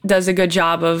Juno does a good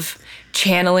job of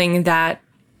channeling that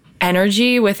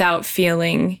energy without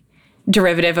feeling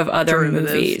derivative of other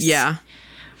movies. Yeah.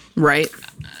 Right.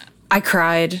 I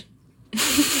cried.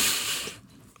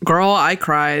 Girl, I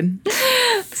cried.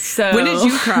 So when did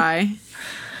you cry?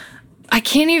 I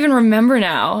can't even remember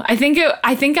now. I think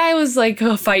I was like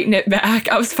fighting it back.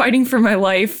 I was fighting for my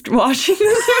life watching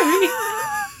this movie.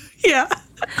 Yeah.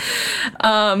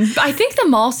 I think the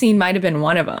mall scene might have been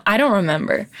one of them. I don't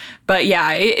remember. But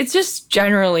yeah, it's just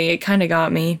generally, it kind of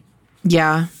got me.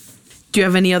 Yeah. Do you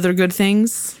have any other good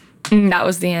things? That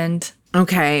was the end.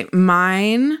 Okay.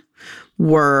 Mine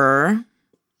were...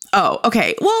 Oh,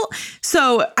 okay. Well,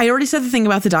 so I already said the thing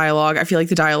about the dialogue. I feel like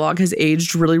the dialogue has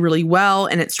aged really, really well,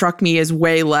 and it struck me as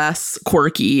way less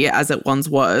quirky as it once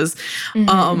was.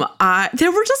 Mm-hmm. There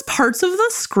were just parts of the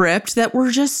script that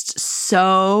were just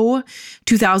so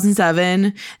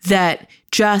 2007 that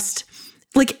just...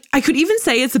 Like, I could even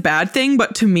say it's a bad thing,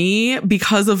 but to me,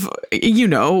 because of,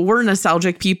 we're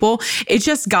nostalgic people, it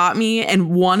just got me.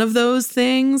 And one of those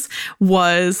things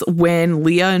was when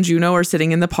Leah and Juno are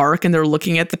sitting in the park and they're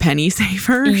looking at the penny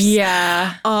savers.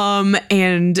 Yeah.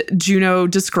 And Juno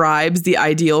describes the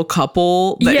ideal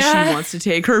couple that she wants to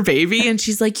take her baby. And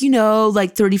she's like,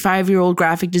 like 35-year-old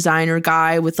graphic designer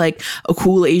guy with like a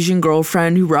cool Asian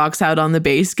girlfriend who rocks out on the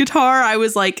bass guitar. I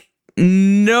was like,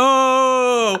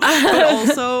 no. But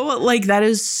also, like, that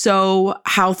is so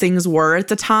how things were at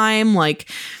the time.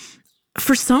 Like,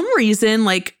 for some reason,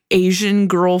 like, Asian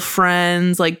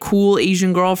girlfriends, like cool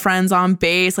Asian girlfriends on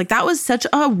bass, like that was such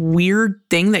a weird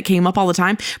thing that came up all the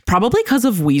time. Probably because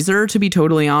of Weezer, to be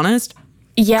totally honest.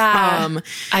 Yeah.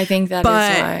 I think that is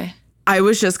why. I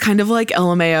was just kind of like,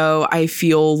 LMAO, I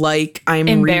feel like I'm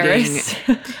embarrassed.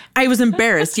 Reading. I was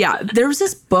embarrassed. Yeah. There was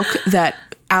this book that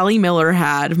Allie Miller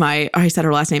had, I said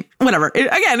her last name, whatever.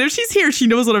 Again, if she's here, she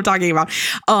knows what I'm talking about.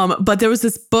 But there was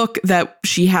this book that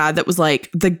she had that was like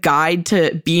the guide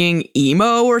to being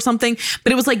emo or something,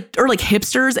 but it was like, or like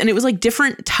hipsters. And it was like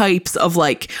different types of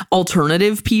like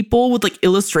alternative people with like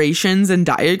illustrations and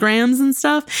diagrams and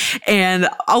stuff. And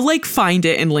I'll like find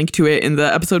it and link to it in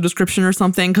the episode description or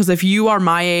something. Cause if you are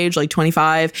my age, like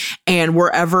 25 and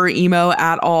were ever emo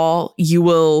at all, you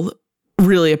will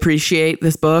really appreciate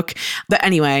this book. But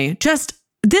anyway, just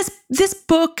this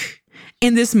book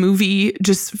and this movie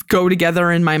just go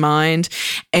together in my mind.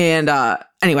 And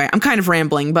anyway, I'm kind of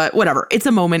rambling, but whatever. It's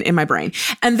a moment in my brain.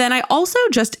 And then I also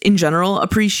just in general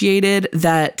appreciated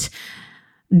that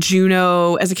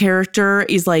Juno as a character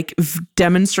is like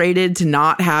demonstrated to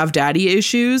not have daddy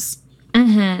issues.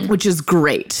 Mm-hmm. Which is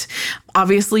great.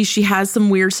 Obviously, she has some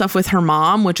weird stuff with her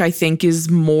mom, which I think is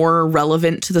more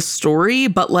relevant to the story.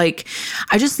 But like,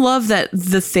 I just love that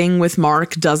the thing with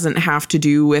Mark doesn't have to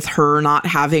do with her not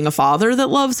having a father that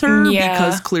loves her,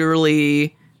 because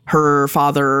clearly her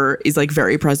father is like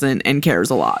very present and cares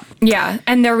a lot. Yeah.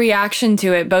 And their reaction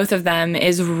to it, both of them,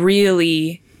 is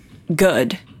really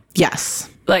good. Yes.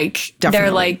 Like, definitely.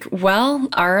 They're like, well,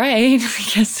 all right.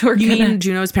 I guess we're You mean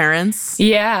Juno's parents?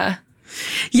 Yeah.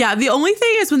 Yeah, the only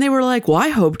thing is when they were like, well, I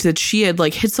hoped that she had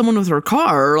like hit someone with her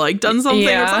car or like done something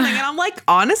or something. And I'm like,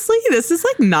 honestly, this is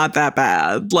like not that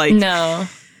bad. Like, no.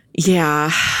 Yeah.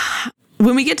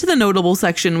 When we get to the notable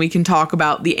section, we can talk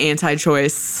about the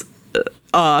anti-choice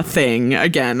thing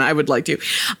again. I would like to.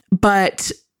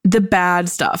 But the bad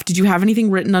stuff. Did you have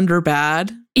anything written under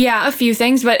bad? Yeah, a few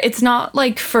things, but it's not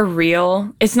like for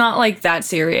real. It's not like that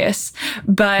serious.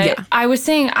 But yeah. I was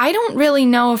saying, I don't really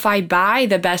know if I buy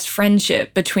the best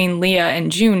friendship between Leah and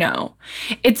Juno.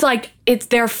 It's like,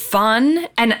 they're fun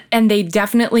and they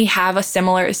definitely have a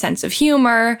similar sense of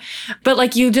humor. But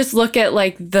like, you just look at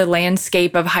like the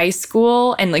landscape of high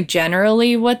school and like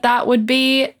generally what that would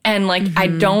be. And like, I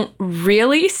don't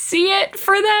really see it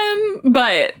for them,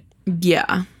 but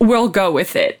yeah, we'll go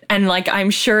with it. And like, I'm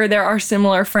sure there are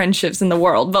similar friendships in the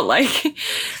world, but like,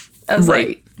 I was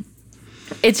like,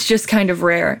 it's just kind of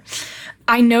rare.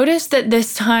 I noticed that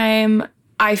this time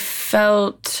I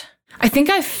think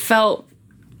I felt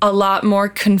a lot more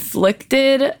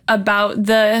conflicted about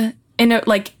the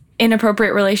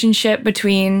inappropriate relationship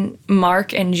between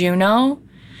Mark and Juno.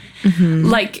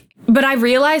 Like, but I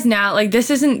realize now, like, this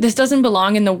doesn't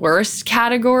belong in the worst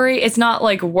category. It's not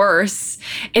like worse.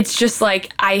 It's just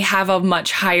like I have a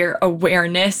much higher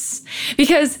awareness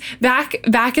because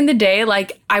back in the day,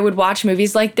 like I would watch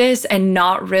movies like this and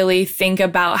not really think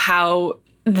about how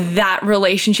that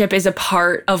relationship is a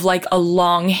part of like a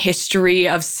long history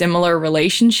of similar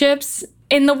relationships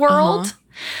in the world.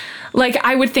 Like,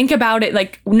 I would think about it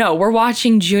like, no, we're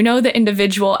watching Juno the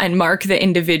individual and Mark the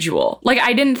individual. Like,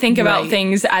 I didn't think about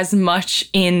things as much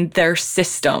in their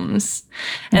systems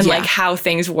and like how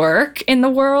things work in the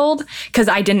world because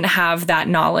I didn't have that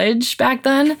knowledge back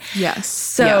then. Yes.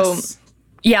 So,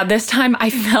 yeah, this time I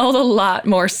felt a lot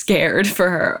more scared for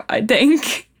her, I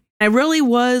think. I really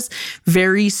was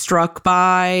very struck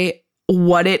by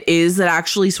what it is that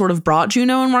actually sort of brought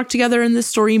Juno and Mark together in this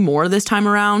story more this time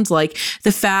around. Like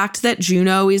the fact that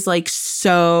Juno is like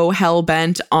so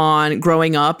hell-bent on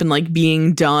growing up and like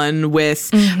being done with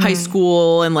high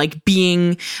school and like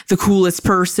being the coolest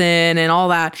person and all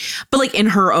that, but like in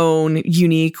her own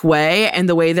unique way. And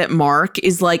the way that Mark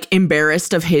is like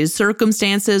embarrassed of his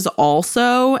circumstances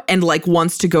also and like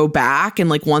wants to go back and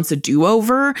like wants a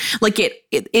do-over. Like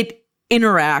it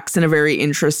interacts in a very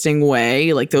interesting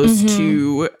way, like those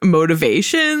two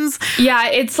motivations. Yeah,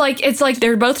 it's like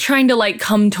they're both trying to like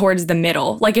come towards the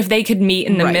middle. Like if they could meet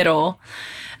in the middle,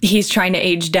 he's trying to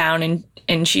age down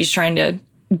and she's trying to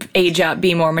age up,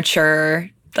 be more mature.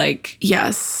 Like,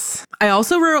 yes. I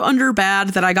also wrote under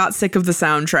bad that I got sick of the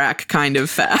soundtrack kind of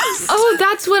fast. Oh,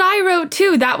 that's what I wrote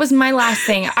too. That was my last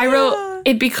thing. I wrote,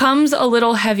 it becomes a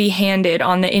little heavy-handed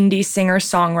on the indie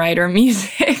singer-songwriter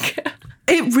music.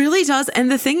 It really does. And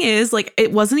the thing is, like,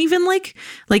 it wasn't even like,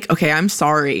 okay, I'm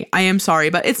sorry. I am sorry.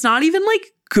 But it's not even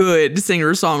like good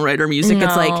singer-songwriter music. No.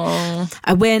 It's like,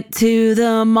 I went to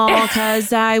the mall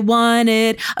because I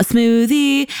wanted a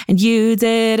smoothie and you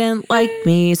didn't like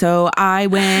me. So I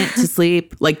went to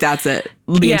sleep. Like, that's it.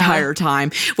 The entire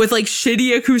time with like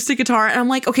shitty acoustic guitar. And I'm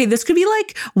like, okay, this could be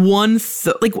like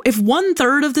if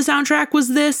 1/3 of the soundtrack was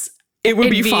this,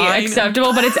 it'd be fine.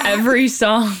 Acceptable, but it's every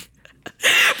song. But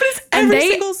it's every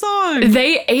single song.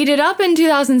 They ate it up in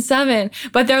 2007,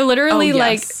 but they're literally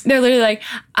like,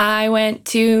 I went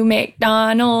to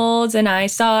McDonald's and I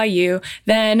saw you.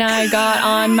 Then I got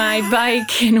on my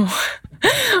bike and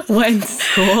went to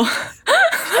school.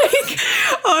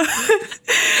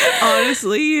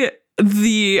 Honestly,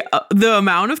 the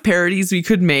amount of parodies we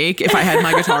could make if I had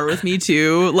my guitar with me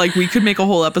too, like we could make a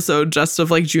whole episode just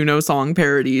of like Juno song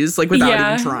parodies, like without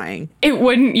even trying. It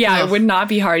wouldn't, it would not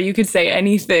be hard. You could say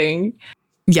anything.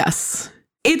 Yes.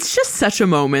 It's just such a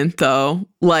moment though.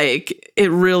 Like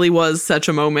it really was such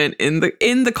a moment in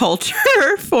the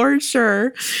culture for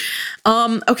sure.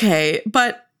 Okay,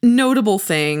 but notable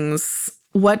things.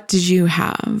 What did you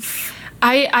have?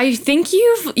 I think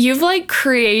you've like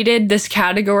created this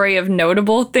category of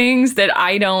notable things that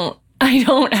I don't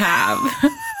have.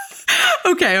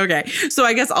 Okay. So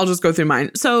I guess I'll just go through mine.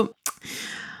 So,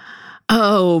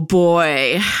 oh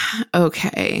boy.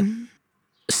 Okay.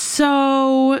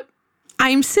 So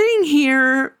I'm sitting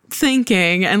here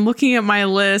thinking and looking at my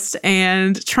list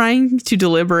and trying to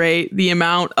deliberate the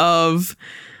amount of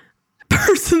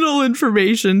personal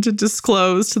information to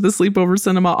disclose to the Sleepover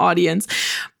Cinema audience.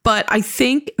 But I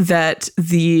think that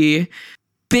the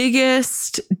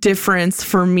biggest difference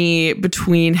for me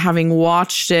between having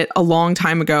watched it a long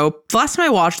time ago, the last time I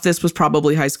watched this was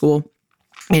probably high school,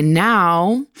 and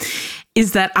now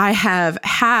is that I have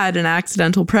had an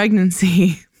accidental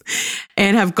pregnancy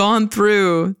and have gone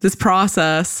through this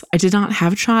process. I did not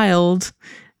have a child.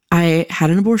 I had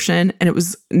an abortion and it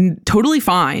was totally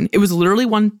fine. It was literally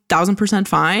 1000%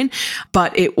 fine,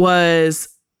 but it was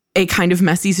a kind of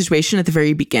messy situation at the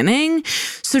very beginning.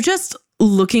 So just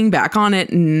looking back on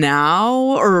it now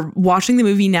or watching the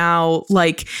movie now,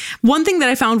 like one thing that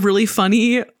I found really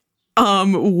funny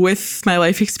with my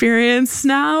life experience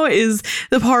now is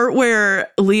the part where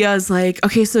Leah's like,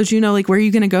 okay, so Juno, like, where are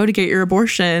you going to go to get your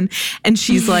abortion? And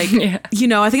she's like, you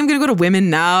know, I think I'm going to go to Women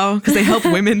Now because they help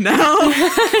women now.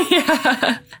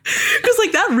 Yeah. Because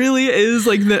like that really is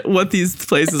like what these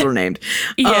places are named.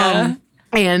 Yeah.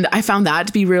 And I found that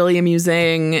to be really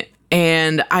amusing.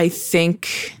 And I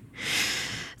think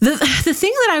the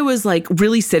thing that I was like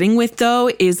really sitting with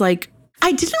though is like,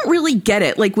 I didn't really get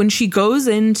it. Like when she goes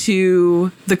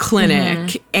into the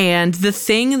clinic and the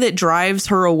thing that drives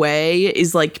her away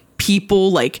is like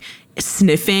people like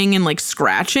sniffing and like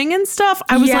scratching and stuff.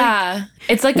 I was like,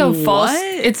 it's like a false,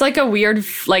 it's like a weird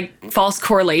like false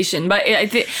correlation. But I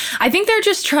think they're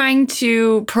just trying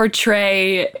to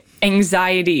portray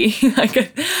anxiety. Like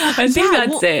I think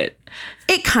that's it.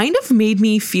 It kind of made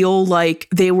me feel like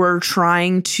they were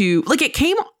trying to, like it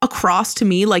came across to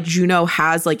me like Juno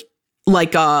has like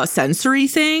a sensory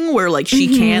thing where like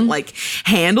she can't like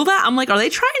handle that. I'm like, are they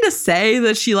trying to say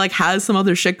that she like has some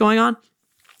other shit going on?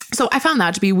 So I found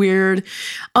that to be weird.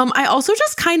 I also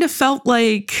just kind of felt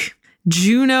like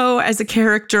Juno as a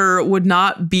character would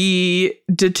not be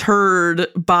deterred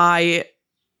by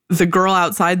the girl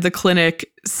outside the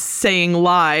clinic saying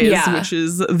lies, which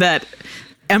is that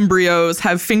embryos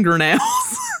have fingernails.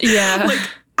 Yeah. Like,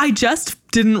 I just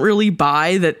didn't really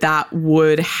buy that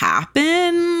would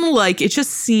happen. Like, it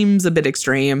just seems a bit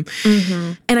extreme.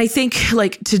 And I think,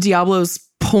 like, to Diablo's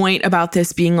point about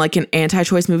this being, like, an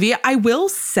anti-choice movie, I will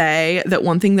say that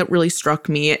one thing that really struck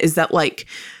me is that, like,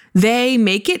 they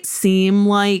make it seem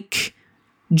like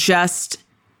just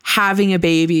having a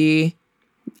baby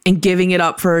and giving it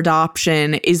up for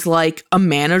adoption is, like, a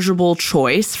manageable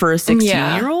choice for a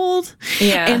 16-year-old.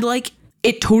 Yeah. And, like,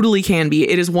 it totally can be.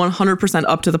 It is 100%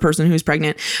 up to the person who's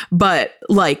pregnant. But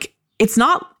like, it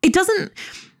doesn't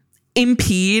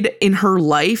impede in her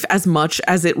life as much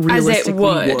as it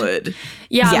realistically would.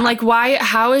 Yeah. I'm like,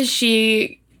 how is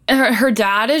she, her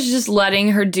dad is just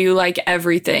letting her do like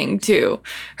everything too.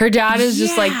 Her dad is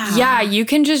just like, you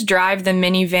can just drive the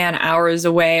minivan hours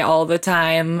away all the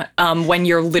time when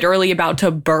you're literally about to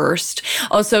burst.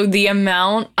 Also, the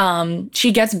amount,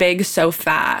 she gets big so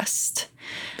fast.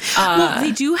 Well,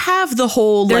 they do have the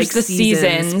whole like the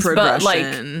seasons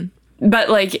progression. but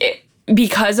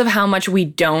because of how much we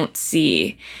don't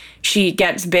see, she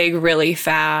gets big really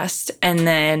fast, and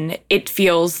then it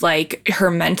feels like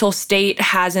her mental state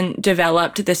hasn't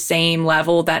developed the same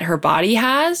level that her body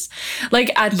has.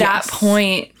 Like at that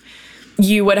point,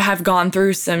 you would have gone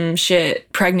through some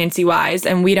shit pregnancy wise,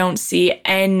 and we don't see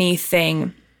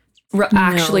anything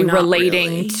actually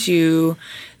relating to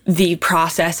the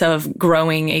process of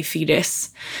growing a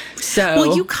fetus. So,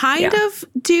 well, you kind of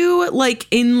do, like,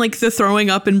 in, like, the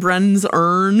throwing up in Bren's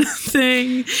urn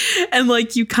thing. And,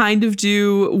 like, you kind of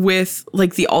do with,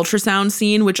 like, the ultrasound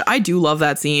scene, which I do love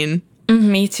that scene.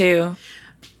 Me too.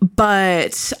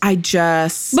 But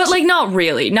but, like, not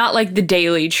really. Not, like, the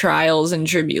daily trials and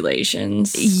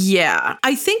tribulations. Yeah.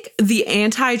 I think the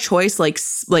anti-choice,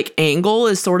 like angle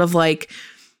is sort of, like,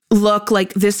 look,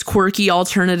 like this quirky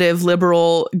alternative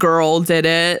liberal girl did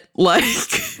it. Like,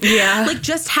 like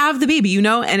just have the baby, you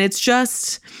know? And it's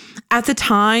just at the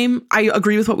time, I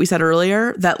agree with what we said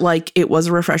earlier, that like it was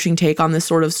a refreshing take on this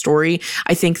sort of story.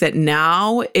 I think that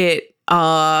now it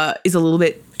is a little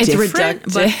bit different.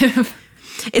 Reductive.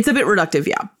 It's a bit reductive,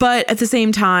 yeah. But at the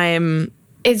same time,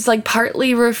 it's like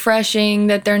partly refreshing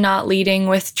that they're not leading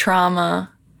with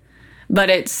trauma, but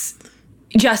it's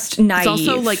just naive. It's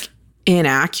also like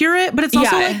inaccurate, but it's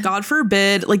also like, God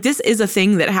forbid, like this is a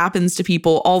thing that happens to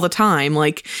people all the time.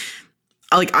 Like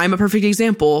I'm a perfect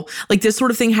example. Like this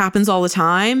sort of thing happens all the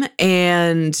time,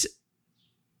 and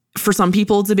for some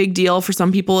people it's a big deal, for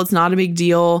some people it's not a big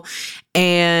deal.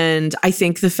 And I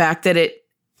think the fact that it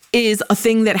is a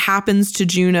thing that happens to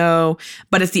Juno,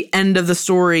 but at the end of the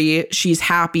story, she's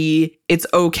happy, it's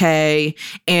okay,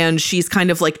 and she's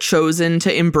kind of like chosen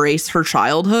to embrace her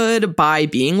childhood by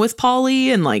being with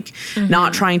Polly and like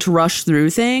not trying to rush through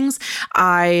things.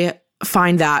 I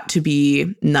find that to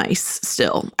be nice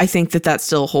still. I think that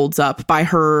still holds up by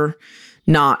her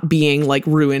not being like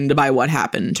ruined by what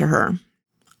happened to her.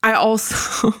 I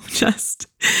also just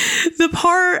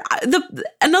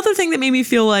another thing that made me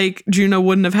feel like Juno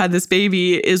wouldn't have had this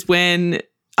baby is when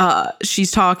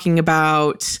she's talking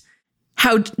about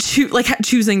how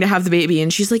choosing to have the baby,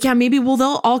 and she's like, yeah, maybe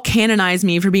they'll all canonize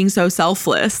me for being so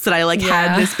selfless that I like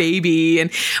had this baby.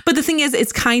 But the thing is,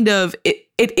 it's kind of it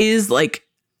is like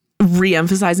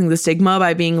re-emphasizing the stigma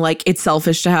by being like, it's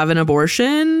selfish to have an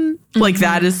abortion. Like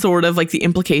that is sort of like the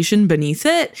implication beneath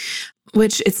it.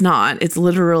 Which it's not. It's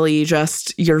literally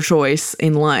just your choice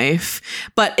in life.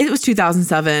 But it was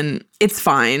 2007. It's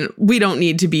fine. We don't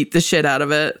need to beat the shit out of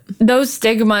it. Those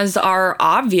stigmas are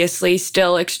obviously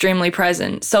still extremely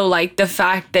present. So like the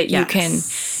fact that you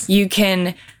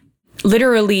can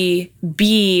literally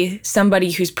be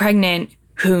somebody who's pregnant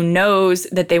who knows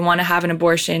that they want to have an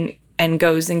abortion and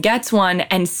goes and gets one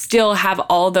and still have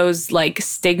all those like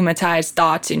stigmatized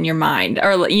thoughts in your mind,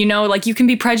 or, you know, like you can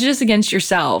be prejudiced against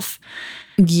yourself.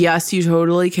 Yes, you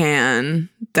totally can.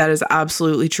 That is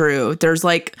absolutely true. There's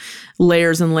like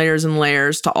layers and layers and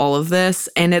layers to all of this.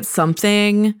 And it's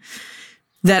something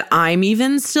that I'm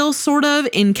even still sort of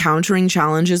encountering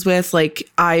challenges with. Like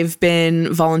I've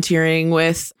been volunteering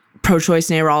with Pro-Choice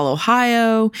NARAL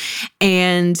Ohio.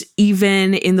 And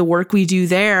even in the work we do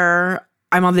there,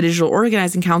 I'm on the Digital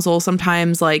Organizing Council.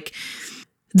 Sometimes like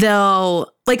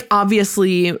they'll like,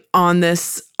 obviously on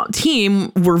this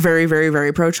team, we're very, very,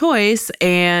 very pro-choice.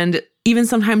 And even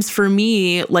sometimes for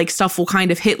me, like stuff will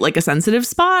kind of hit like a sensitive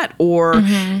spot or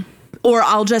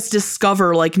I'll just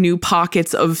discover like new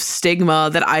pockets of stigma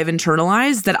that I've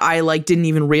internalized that I like didn't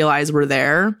even realize were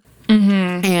there.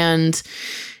 And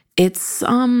it's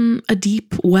a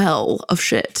deep well of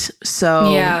shit.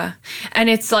 So yeah. And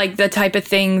it's like the type of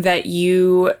thing that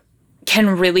you can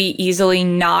really easily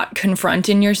not confront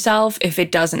in yourself if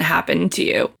it doesn't happen to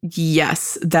you.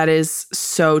 Yes, that is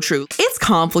so true. It's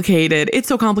complicated. It's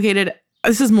so complicated.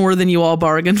 This is more than you all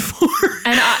bargained for.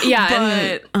 And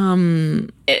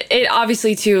it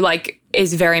obviously too like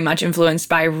is very much influenced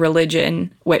by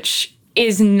religion, which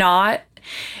is not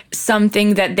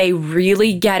something that they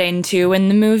really get into in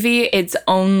the movie. It's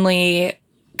only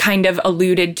kind of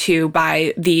alluded to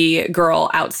by the girl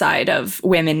outside of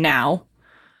Women Now.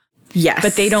 Yes.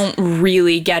 But they don't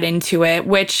really get into it,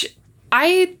 which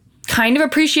I kind of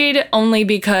appreciate it only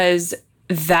because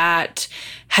that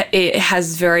it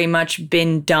has very much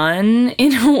been done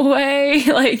in a way.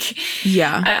 Like,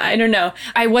 yeah, I don't know.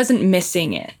 I wasn't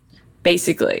missing it,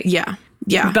 basically. Yeah.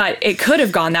 Yeah. But it could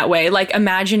have gone that way. Like,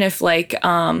 imagine if, like, the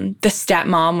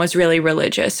stepmom was really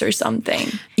religious or something.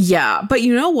 Yeah. But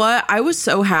you know what? I was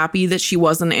so happy that she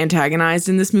wasn't antagonized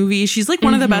in this movie. She's, like,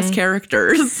 one of the best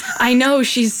characters. I know.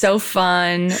 She's so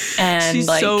fun and, she's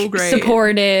like, so great.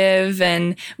 Supportive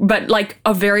but, like,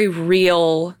 a very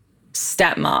real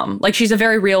stepmom. Like, she's a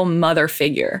very real mother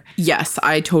figure. Yes,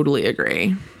 I totally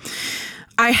agree.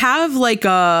 I have, like,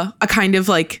 a kind of,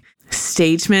 like,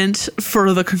 statement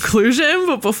for the conclusion,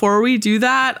 but before we do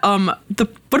that, what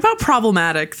about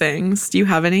problematic things? Do you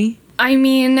have any? I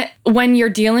mean, when you're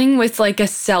dealing with like a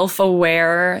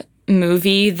self-aware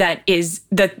movie that is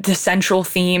the central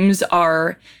themes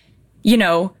are, you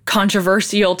know,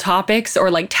 controversial topics or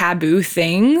like taboo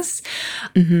things,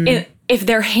 if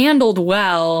they're handled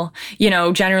well, you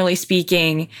know, generally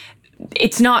speaking,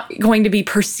 it's not going to be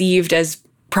perceived as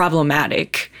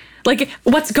problematic. Like,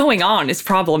 what's going on is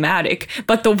problematic,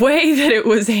 but the way that it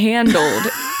was handled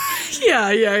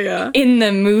in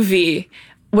the movie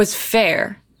was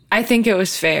fair. I think it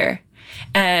was fair.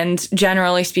 And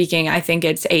generally speaking, I think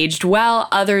it's aged well,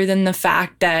 other than the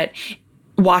fact that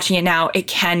watching it now, it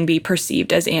can be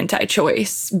perceived as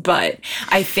anti-choice. But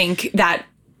I think that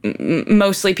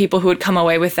mostly people who would come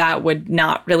away with that would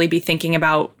not really be thinking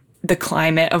about the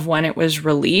climate of when it was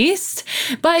released.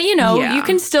 But, you know, you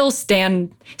can still stand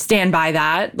by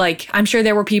that. Like, I'm sure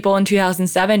there were people in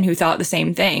 2007 who thought the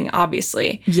same thing,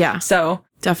 obviously. Yeah. So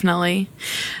definitely.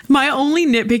 My only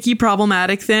nitpicky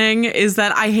problematic thing is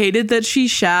that I hated that she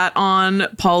shat on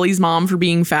Polly's mom for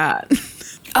being fat.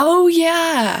 Oh,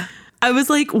 yeah. I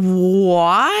was like,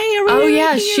 why are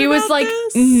we she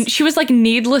was like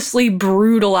needlessly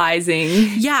brutalizing.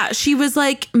 Yeah, she was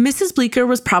like, Mrs. Bleecker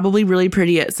was probably really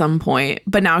pretty at some point,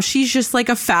 but now she's just like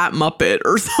a fat Muppet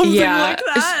or something like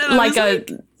that. And like a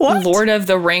Lord of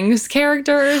the Rings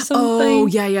character or something. Oh,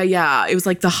 yeah. It was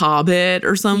like The Hobbit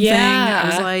or something. Yeah. I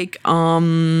was like,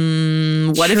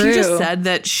 what if you just said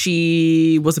that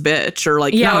she was a bitch or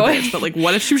like, not a bitch, but like,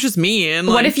 what if she was just mean?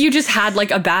 Like, what if you just had like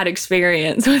a bad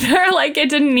experience with her? Like, it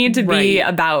didn't need to be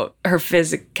about her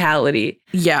physicality.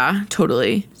 Yeah,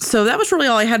 totally. So that was really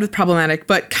all I had with problematic,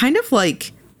 but kind of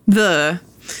like the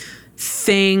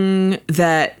thing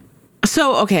that,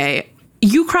 so,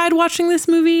 you cried watching this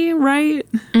movie, right?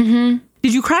 Mm-hmm.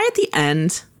 Did you cry at the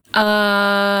end?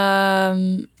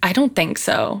 I don't think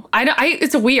so.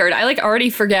 It's weird. I like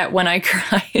already forget when I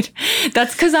cried.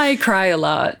 That's because I cry a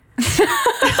lot.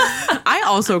 I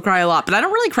also cry a lot, but I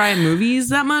don't really cry in movies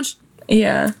that much.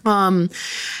 Yeah.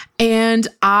 And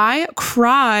I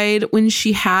cried when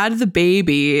she had the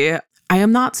baby. I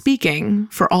am not speaking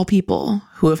for all people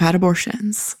who have had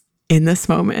abortions. in this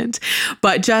moment.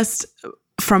 But just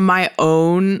from my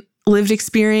own lived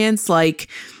experience, like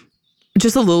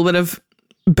just a little bit of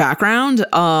background,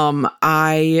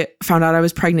 I found out I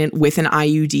was pregnant with an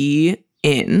IUD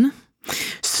in.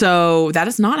 So that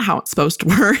is not how it's supposed to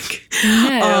work.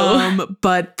 No.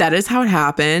 But that is how it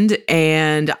happened.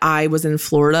 And I was in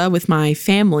Florida with my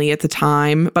family at the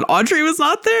time, but Audrey was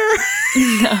not there.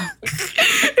 No.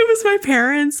 It was my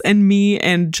parents and me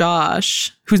and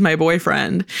Josh, who's my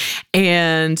boyfriend.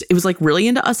 And it was like really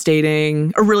into us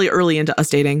dating, or really early into us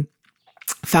dating.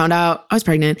 Found out I was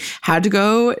pregnant, had to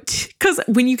go, because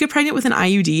when you get pregnant with an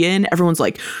IUD in, everyone's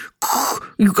like,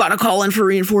 you gotta call in for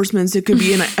reinforcements. It could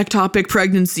be an ectopic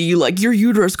pregnancy. Like your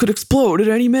uterus could explode at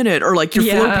any minute, or like your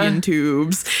fallopian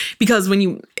tubes. Because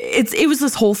when it was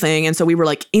this whole thing. And so we were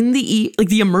like in the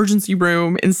emergency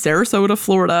room in Sarasota,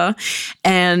 Florida.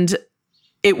 And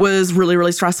it was really,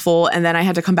 really stressful. And then I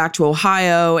had to come back to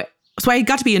Ohio. So I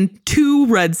got to be in 2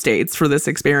 red states for this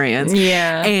experience.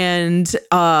 Yeah. And,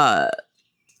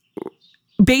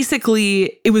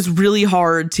 basically, it was really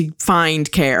hard to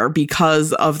find care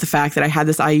because of the fact that I had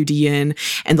this IUD in,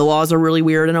 and the laws are really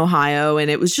weird in Ohio.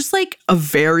 And it was just like a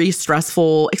very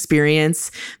stressful experience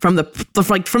from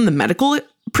the medical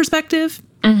perspective.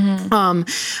 Mm-hmm.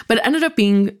 But it ended up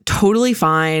being totally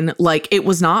fine. Like it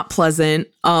was not pleasant,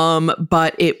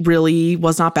 but it really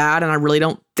was not bad. And I really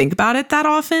don't think about it that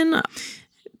often.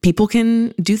 People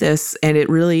can do this, and it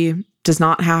really does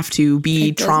not have to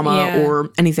be trauma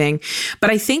or anything. But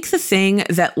I think the thing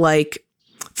that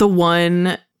the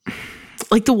one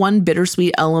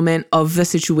bittersweet element of the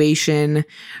situation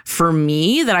for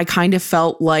me that I kind of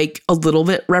felt like was a little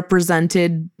bit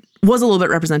represented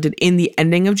in the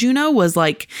ending of Juno was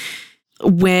like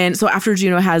so after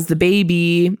Juno has the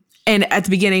baby, and at the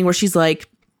beginning where she's like,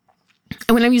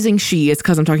 and when I'm using she, it's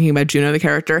because I'm talking about Juno, the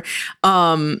character.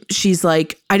 She's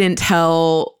like, I didn't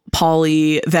tell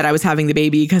Paulie that I was having the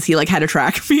baby because he had a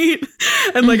track meet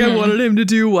and I wanted him to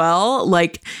do well.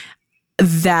 Like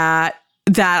that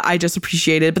I just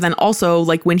appreciated. But then also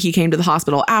when he came to the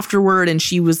hospital afterward and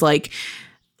she was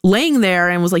laying there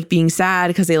and was being sad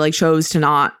because they chose to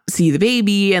not see the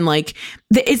baby, and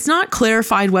it's not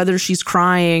clarified whether she's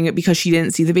crying because she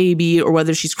didn't see the baby or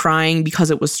whether she's crying because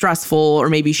it was stressful or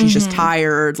maybe she's just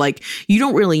tired. You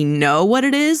don't really know what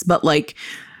it is, but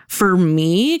for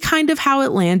me, kind of how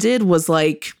it landed was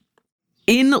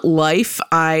in life,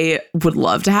 I would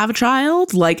love to have a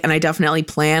child, and I definitely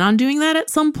plan on doing that at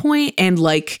some point. And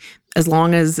as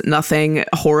long as nothing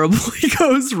horribly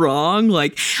goes wrong,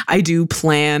 I do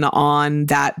plan on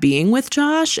that being with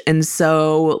Josh. And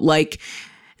so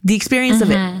the experience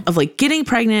of it, of getting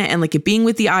pregnant and it being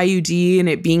with the IUD and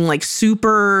it being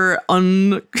super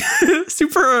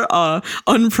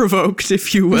unprovoked,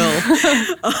 if you will,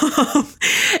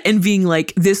 and being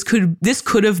this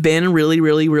could have been really,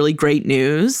 really, really great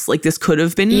news. This could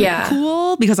have been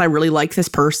cool because I really like this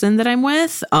person that I'm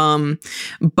with.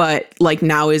 But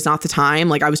now is not the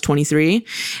time. I was 23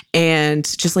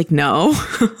 and just no,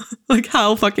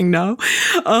 how fucking no,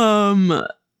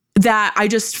 that I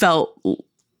just felt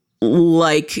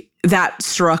that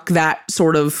struck that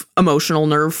sort of emotional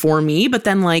nerve for me. But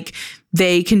then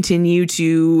they continue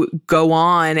to go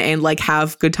on and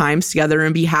have good times together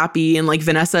and be happy. And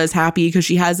Vanessa is happy because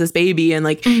she has this baby and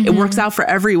it works out for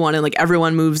everyone and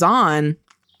everyone moves on.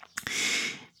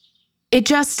 It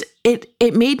just,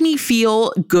 it made me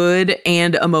feel good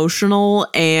and emotional,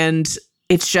 and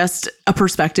it's just a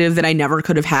perspective that I never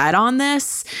could have had on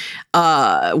this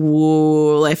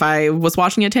if I was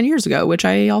watching it 10 years ago, which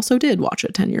I also did watch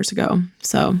it 10 years ago.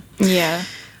 So, yeah.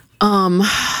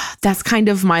 That's kind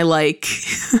of my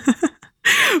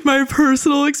my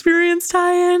personal experience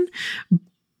tie-in.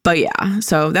 But yeah,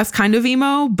 so that's kind of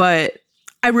emo, but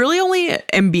I really only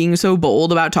am being so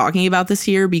bold about talking about this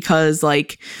here because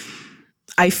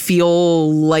I feel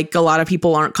a lot of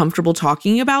people aren't comfortable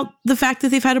talking about the fact that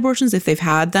they've had abortions if they've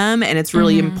had them. And it's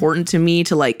really important to me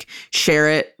to share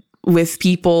it with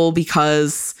people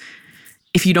because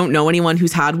if you don't know anyone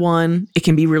who's had one, it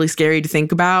can be really scary to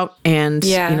think about. And,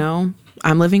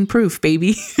 I'm living proof,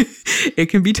 baby. It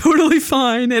can be totally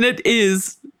fine. And it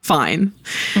is fine.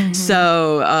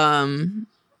 So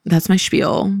that's my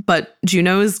spiel. But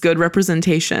Juno is good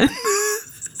representation.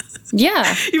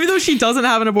 Yeah. Even though she doesn't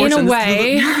have an abortion. In a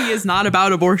way. The movie is not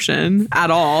about abortion at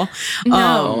all.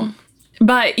 No.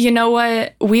 But you know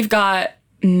what? We've got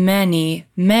many,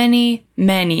 many,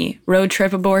 many road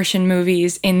trip abortion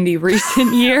movies in the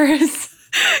recent years.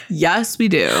 Yes, we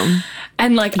do.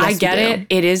 And I get it.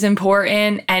 It is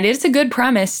important. And it's a good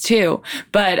premise too.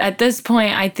 But at this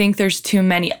point, I think there's too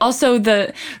many. Also,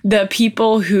 the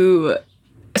people who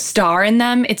star in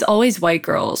them, it's always white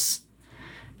girls.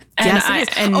 And yes,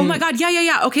 it is. Oh my God.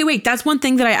 Yeah. Okay, wait. That's one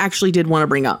thing that I actually did want to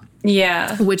bring up.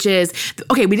 Yeah. Which is,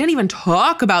 okay, we didn't even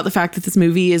talk about the fact that this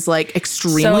movie is like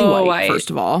extremely white,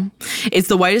 first of all. It's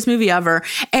the whitest movie ever.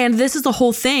 And this is the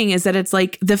whole thing, is that it's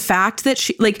like the fact that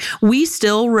she, like, we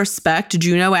still respect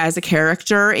Juno as a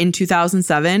character in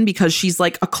 2007 because she's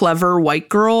like a clever white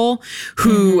girl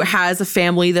who has a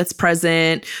family that's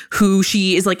present, who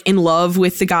she is like in love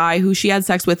with the guy who she had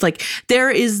sex with. Like,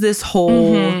 there is this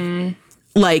whole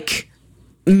like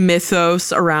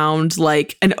mythos around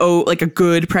like a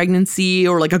good pregnancy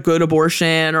or like a good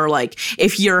abortion, or like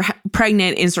if you're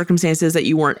pregnant in circumstances that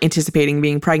you weren't anticipating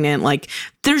being pregnant. Like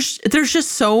there's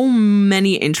just so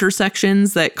many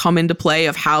intersections that come into play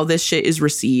of how this shit is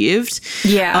received.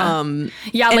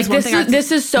 Like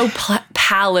this is so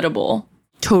palatable.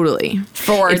 Totally.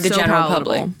 For the general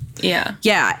public.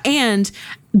 Yeah. And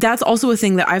that's also a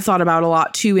thing that I've thought about a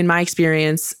lot too in my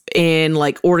experience in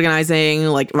like organizing.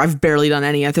 Like I've barely done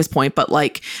any at this point, but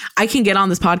like I can get on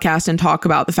this podcast and talk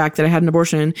about the fact that I had an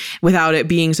abortion without it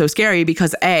being so scary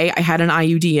because I had an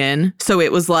IUD in. So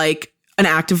it was like an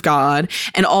act of God.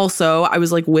 And also I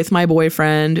was like with my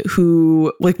boyfriend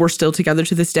who like we're still together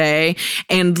to this day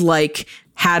and like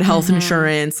had health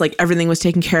insurance, like everything was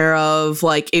taken care of.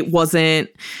 Like it wasn't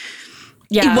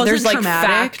there's like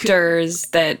traumatic. Factors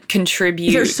that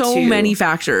contribute. There's so many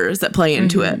factors that play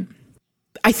into it.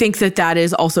 I think that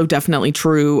is also definitely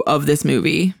true of this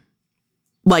movie.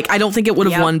 Like, I don't think it would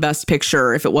have won Best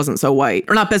Picture if it wasn't so white.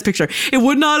 Or not Best Picture. It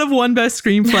would not have won Best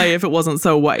Screenplay if it wasn't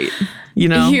so white. You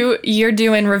know? You're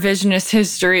doing revisionist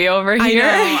history over here.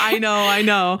 I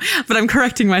know. But I'm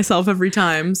correcting myself every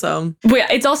time, so.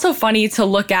 But it's also funny to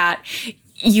look at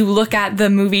the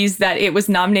movies that it was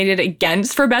nominated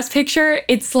against for Best Picture.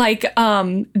 It's like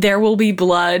There Will Be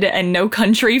Blood and No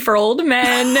Country for Old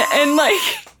Men. And like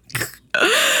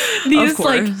these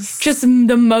like just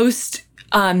the most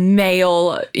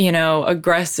male,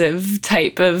 aggressive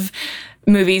type of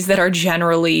movies that are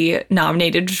generally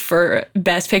nominated for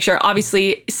Best Picture.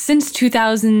 Obviously, since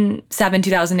 2007,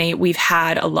 2008, we've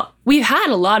had a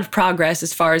lot of progress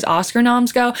as far as Oscar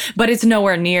noms go, but it's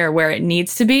nowhere near where it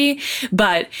needs to be.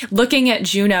 But looking at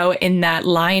Juno in that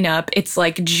lineup, it's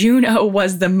like Juno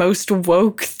was the most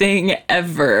woke thing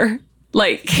ever.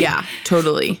 Like, yeah,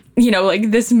 totally.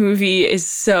 Like this movie is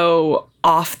so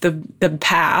off the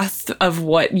path of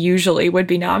what usually would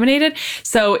be nominated.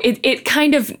 So it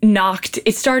kind of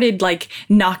started like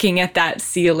knocking at that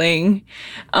ceiling.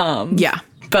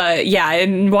 But yeah,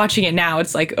 and watching it now,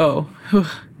 it's like, oh.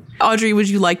 Audrey, would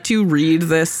you like to read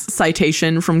this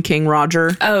citation from King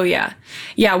Roger? Oh, yeah.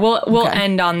 Yeah, we'll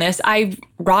end on this.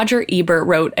 Roger Ebert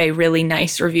wrote a really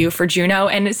nice review for Juno,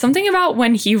 and it's something about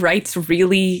when he writes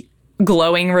really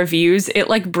glowing reviews, it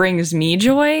like brings me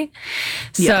joy.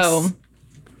 Yes. So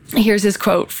here's his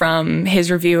quote from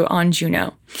his review on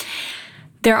Juno.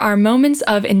 There are moments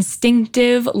of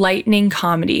instinctive, lightning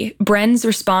comedy. Bren's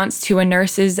response to a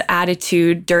nurse's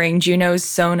attitude during Juno's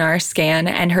sonar scan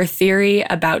and her theory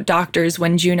about doctors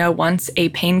when Juno wants a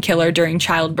painkiller during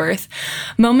childbirth.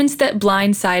 Moments that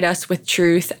blindside us with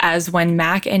truth, as when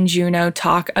Mac and Juno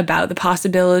talk about the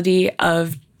possibility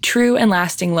of true and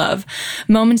lasting love.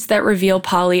 Moments that reveal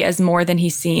Polly as more than he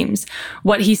seems.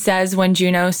 What he says when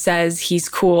Juno says he's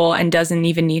cool and doesn't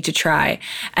even need to try.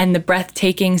 And the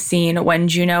breathtaking scene when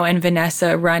Juno and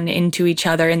Vanessa run into each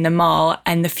other in the mall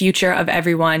and the future of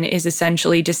everyone is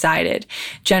essentially decided.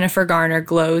 Jennifer Garner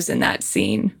glows in that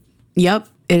scene. Yep,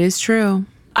 it is true.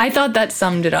 I thought that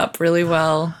summed it up really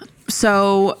well.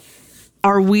 So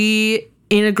are we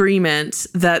in agreement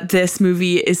that this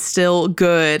movie is still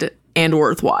good and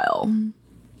worthwhile?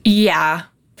 Yeah.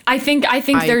 I think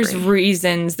there's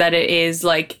reasons that it is,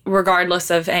 like,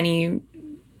 regardless of any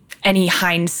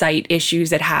hindsight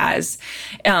issues it has,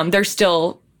 there's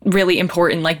still really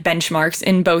important like benchmarks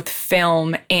in both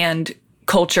film and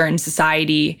culture and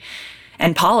society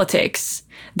and politics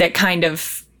that kind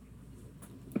of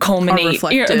culminate.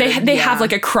 They have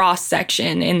like a cross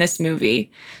section in this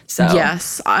movie. So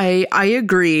yes, I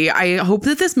agree. I hope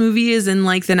that this movie is in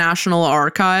like the National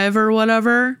Archive or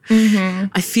whatever.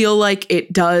 I feel like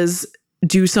it does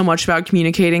do so much about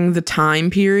communicating the time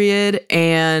period,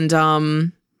 and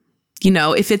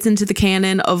it fits into the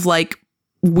canon of like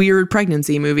weird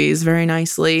pregnancy movies very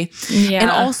nicely. And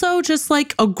also just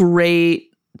like a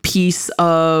great piece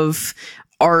of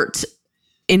art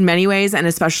in many ways, and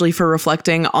especially for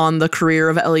reflecting on the career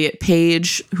of Elliot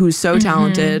Page, who's so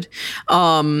talented.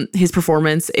 His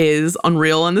performance is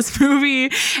unreal in this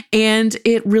movie, and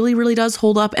it really, really does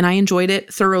hold up, and I enjoyed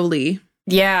it thoroughly.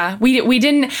 Yeah, we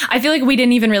didn't. I feel like we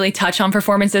didn't even really touch on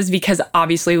performances because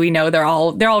obviously we know they're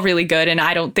all really good, and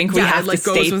I don't think we have to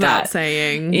state goes without that.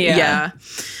 saying. Yeah.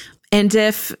 And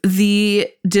if the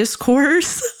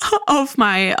discourse of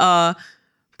my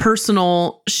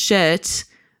personal shit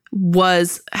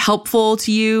was helpful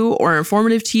to you or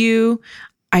informative to you,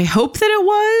 I hope that it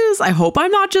was. I hope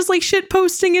I'm not just like shit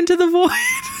posting into the void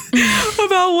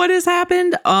about what has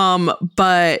happened.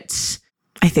 But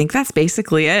I think that's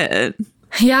basically it.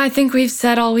 Yeah, I think we've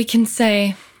said all we can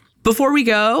say. Before we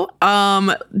go,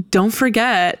 don't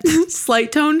forget,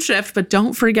 slight tone shift, but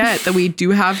don't forget that we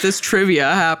do have this trivia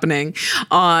happening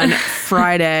on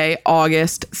Friday,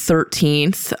 August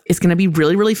 13th. It's going to be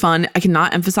really, really fun. I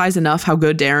cannot emphasize enough how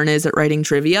good Darren is at writing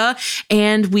trivia.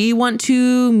 And we want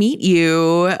to meet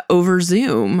you over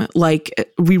Zoom.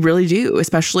 Like, we really do,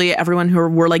 especially everyone who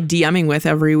we're like DMing with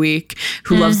every week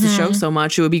who loves the show so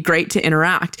much. It would be great to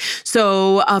interact.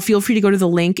 So feel free to go to the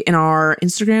link in our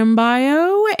Instagram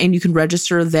bio and you can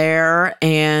register there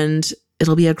and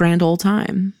it'll be a grand old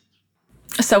time.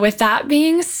 So with that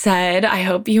being said, I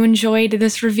hope you enjoyed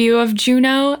this review of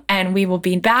Juno, and we will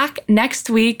be back next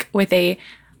week with a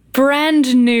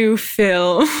brand new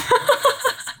film.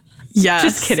 Yes.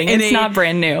 Just kidding. It's not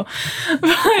brand new.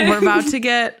 We're about to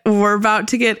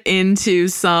get into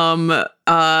some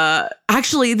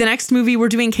actually the next movie we're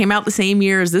doing came out the same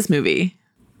year as this movie.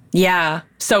 Yeah.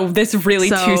 So this really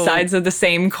two sides of the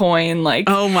same coin. Like,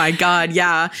 oh my God.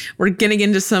 Yeah. We're getting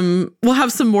into we'll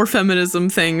have some more feminism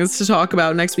things to talk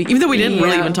about next week, even though we didn't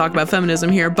really even talk about feminism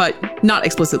here, but not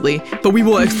explicitly, but we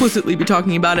will explicitly be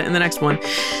talking about it in the next one.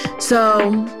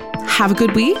 So have a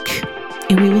good week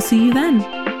and we will see you then.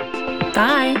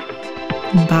 Bye.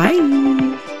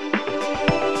 Bye.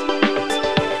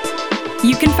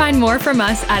 You can find more from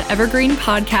us at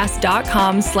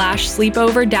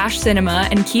evergreenpodcast.com/sleepover-cinema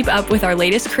and keep up with our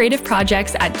latest creative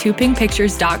projects at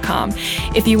twopinkpictures.com.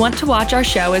 If you want to watch our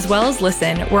show as well as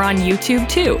listen, we're on YouTube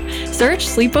too. Search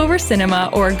Sleepover Cinema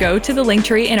or go to the link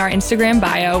tree in our Instagram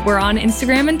bio. We're on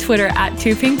Instagram and Twitter at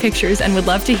twopinkpictures and would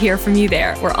love to hear from you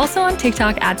there. We're also on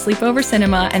TikTok at Sleepover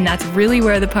Cinema, and that's really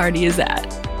where the party is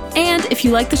at. And if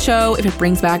you like the show, if it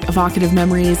brings back evocative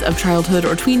memories of childhood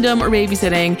or tweendom or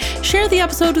babysitting, share the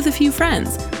episode with a few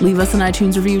friends. Leave us an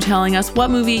iTunes review telling us what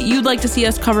movie you'd like to see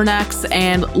us cover next,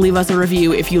 and leave us a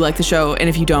review if you like the show, and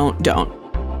if you don't.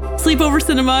 Sleepover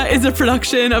Cinema is a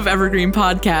production of Evergreen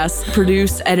Podcasts,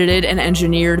 produced, edited, and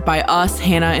engineered by us,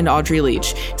 Hannah and Audrey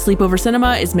Leach. Sleepover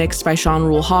Cinema is mixed by Sean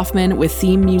Rule Hoffman with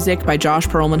theme music by Josh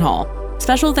Perlman Hall.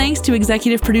 Special thanks to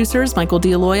executive producers Michael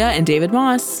D'Aloia and David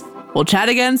Moss. We'll chat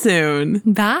again soon.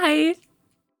 Bye.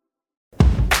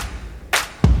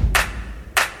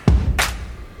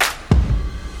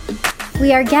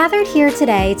 We are gathered here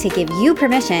today to give you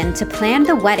permission to plan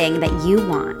the wedding that you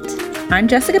want. I'm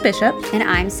Jessica Bishop. And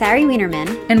I'm Sari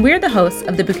Wienerman. And we're the hosts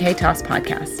of the Bouquet Toss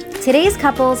podcast. Today's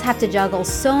couples have to juggle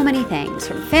so many things,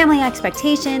 from family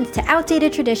expectations to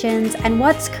outdated traditions and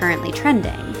what's currently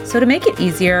trending. So to make it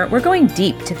easier, we're going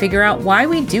deep to figure out why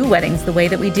we do weddings the way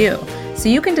that we do, so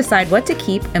you can decide what to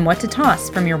keep and what to toss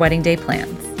from your wedding day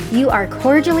plans. You are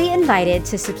cordially invited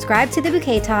to subscribe to the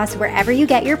Bouquet Toss wherever you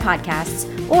get your podcasts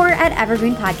or at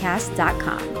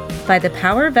evergreenpodcast.com. By the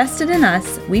power vested in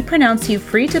us, we pronounce you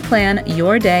free to plan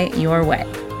your day your way.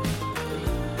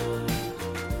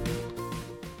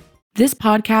 This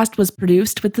podcast was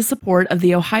produced with the support of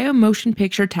the Ohio Motion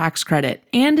Picture Tax Credit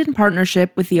and in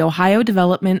partnership with the Ohio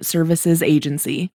Development Services Agency.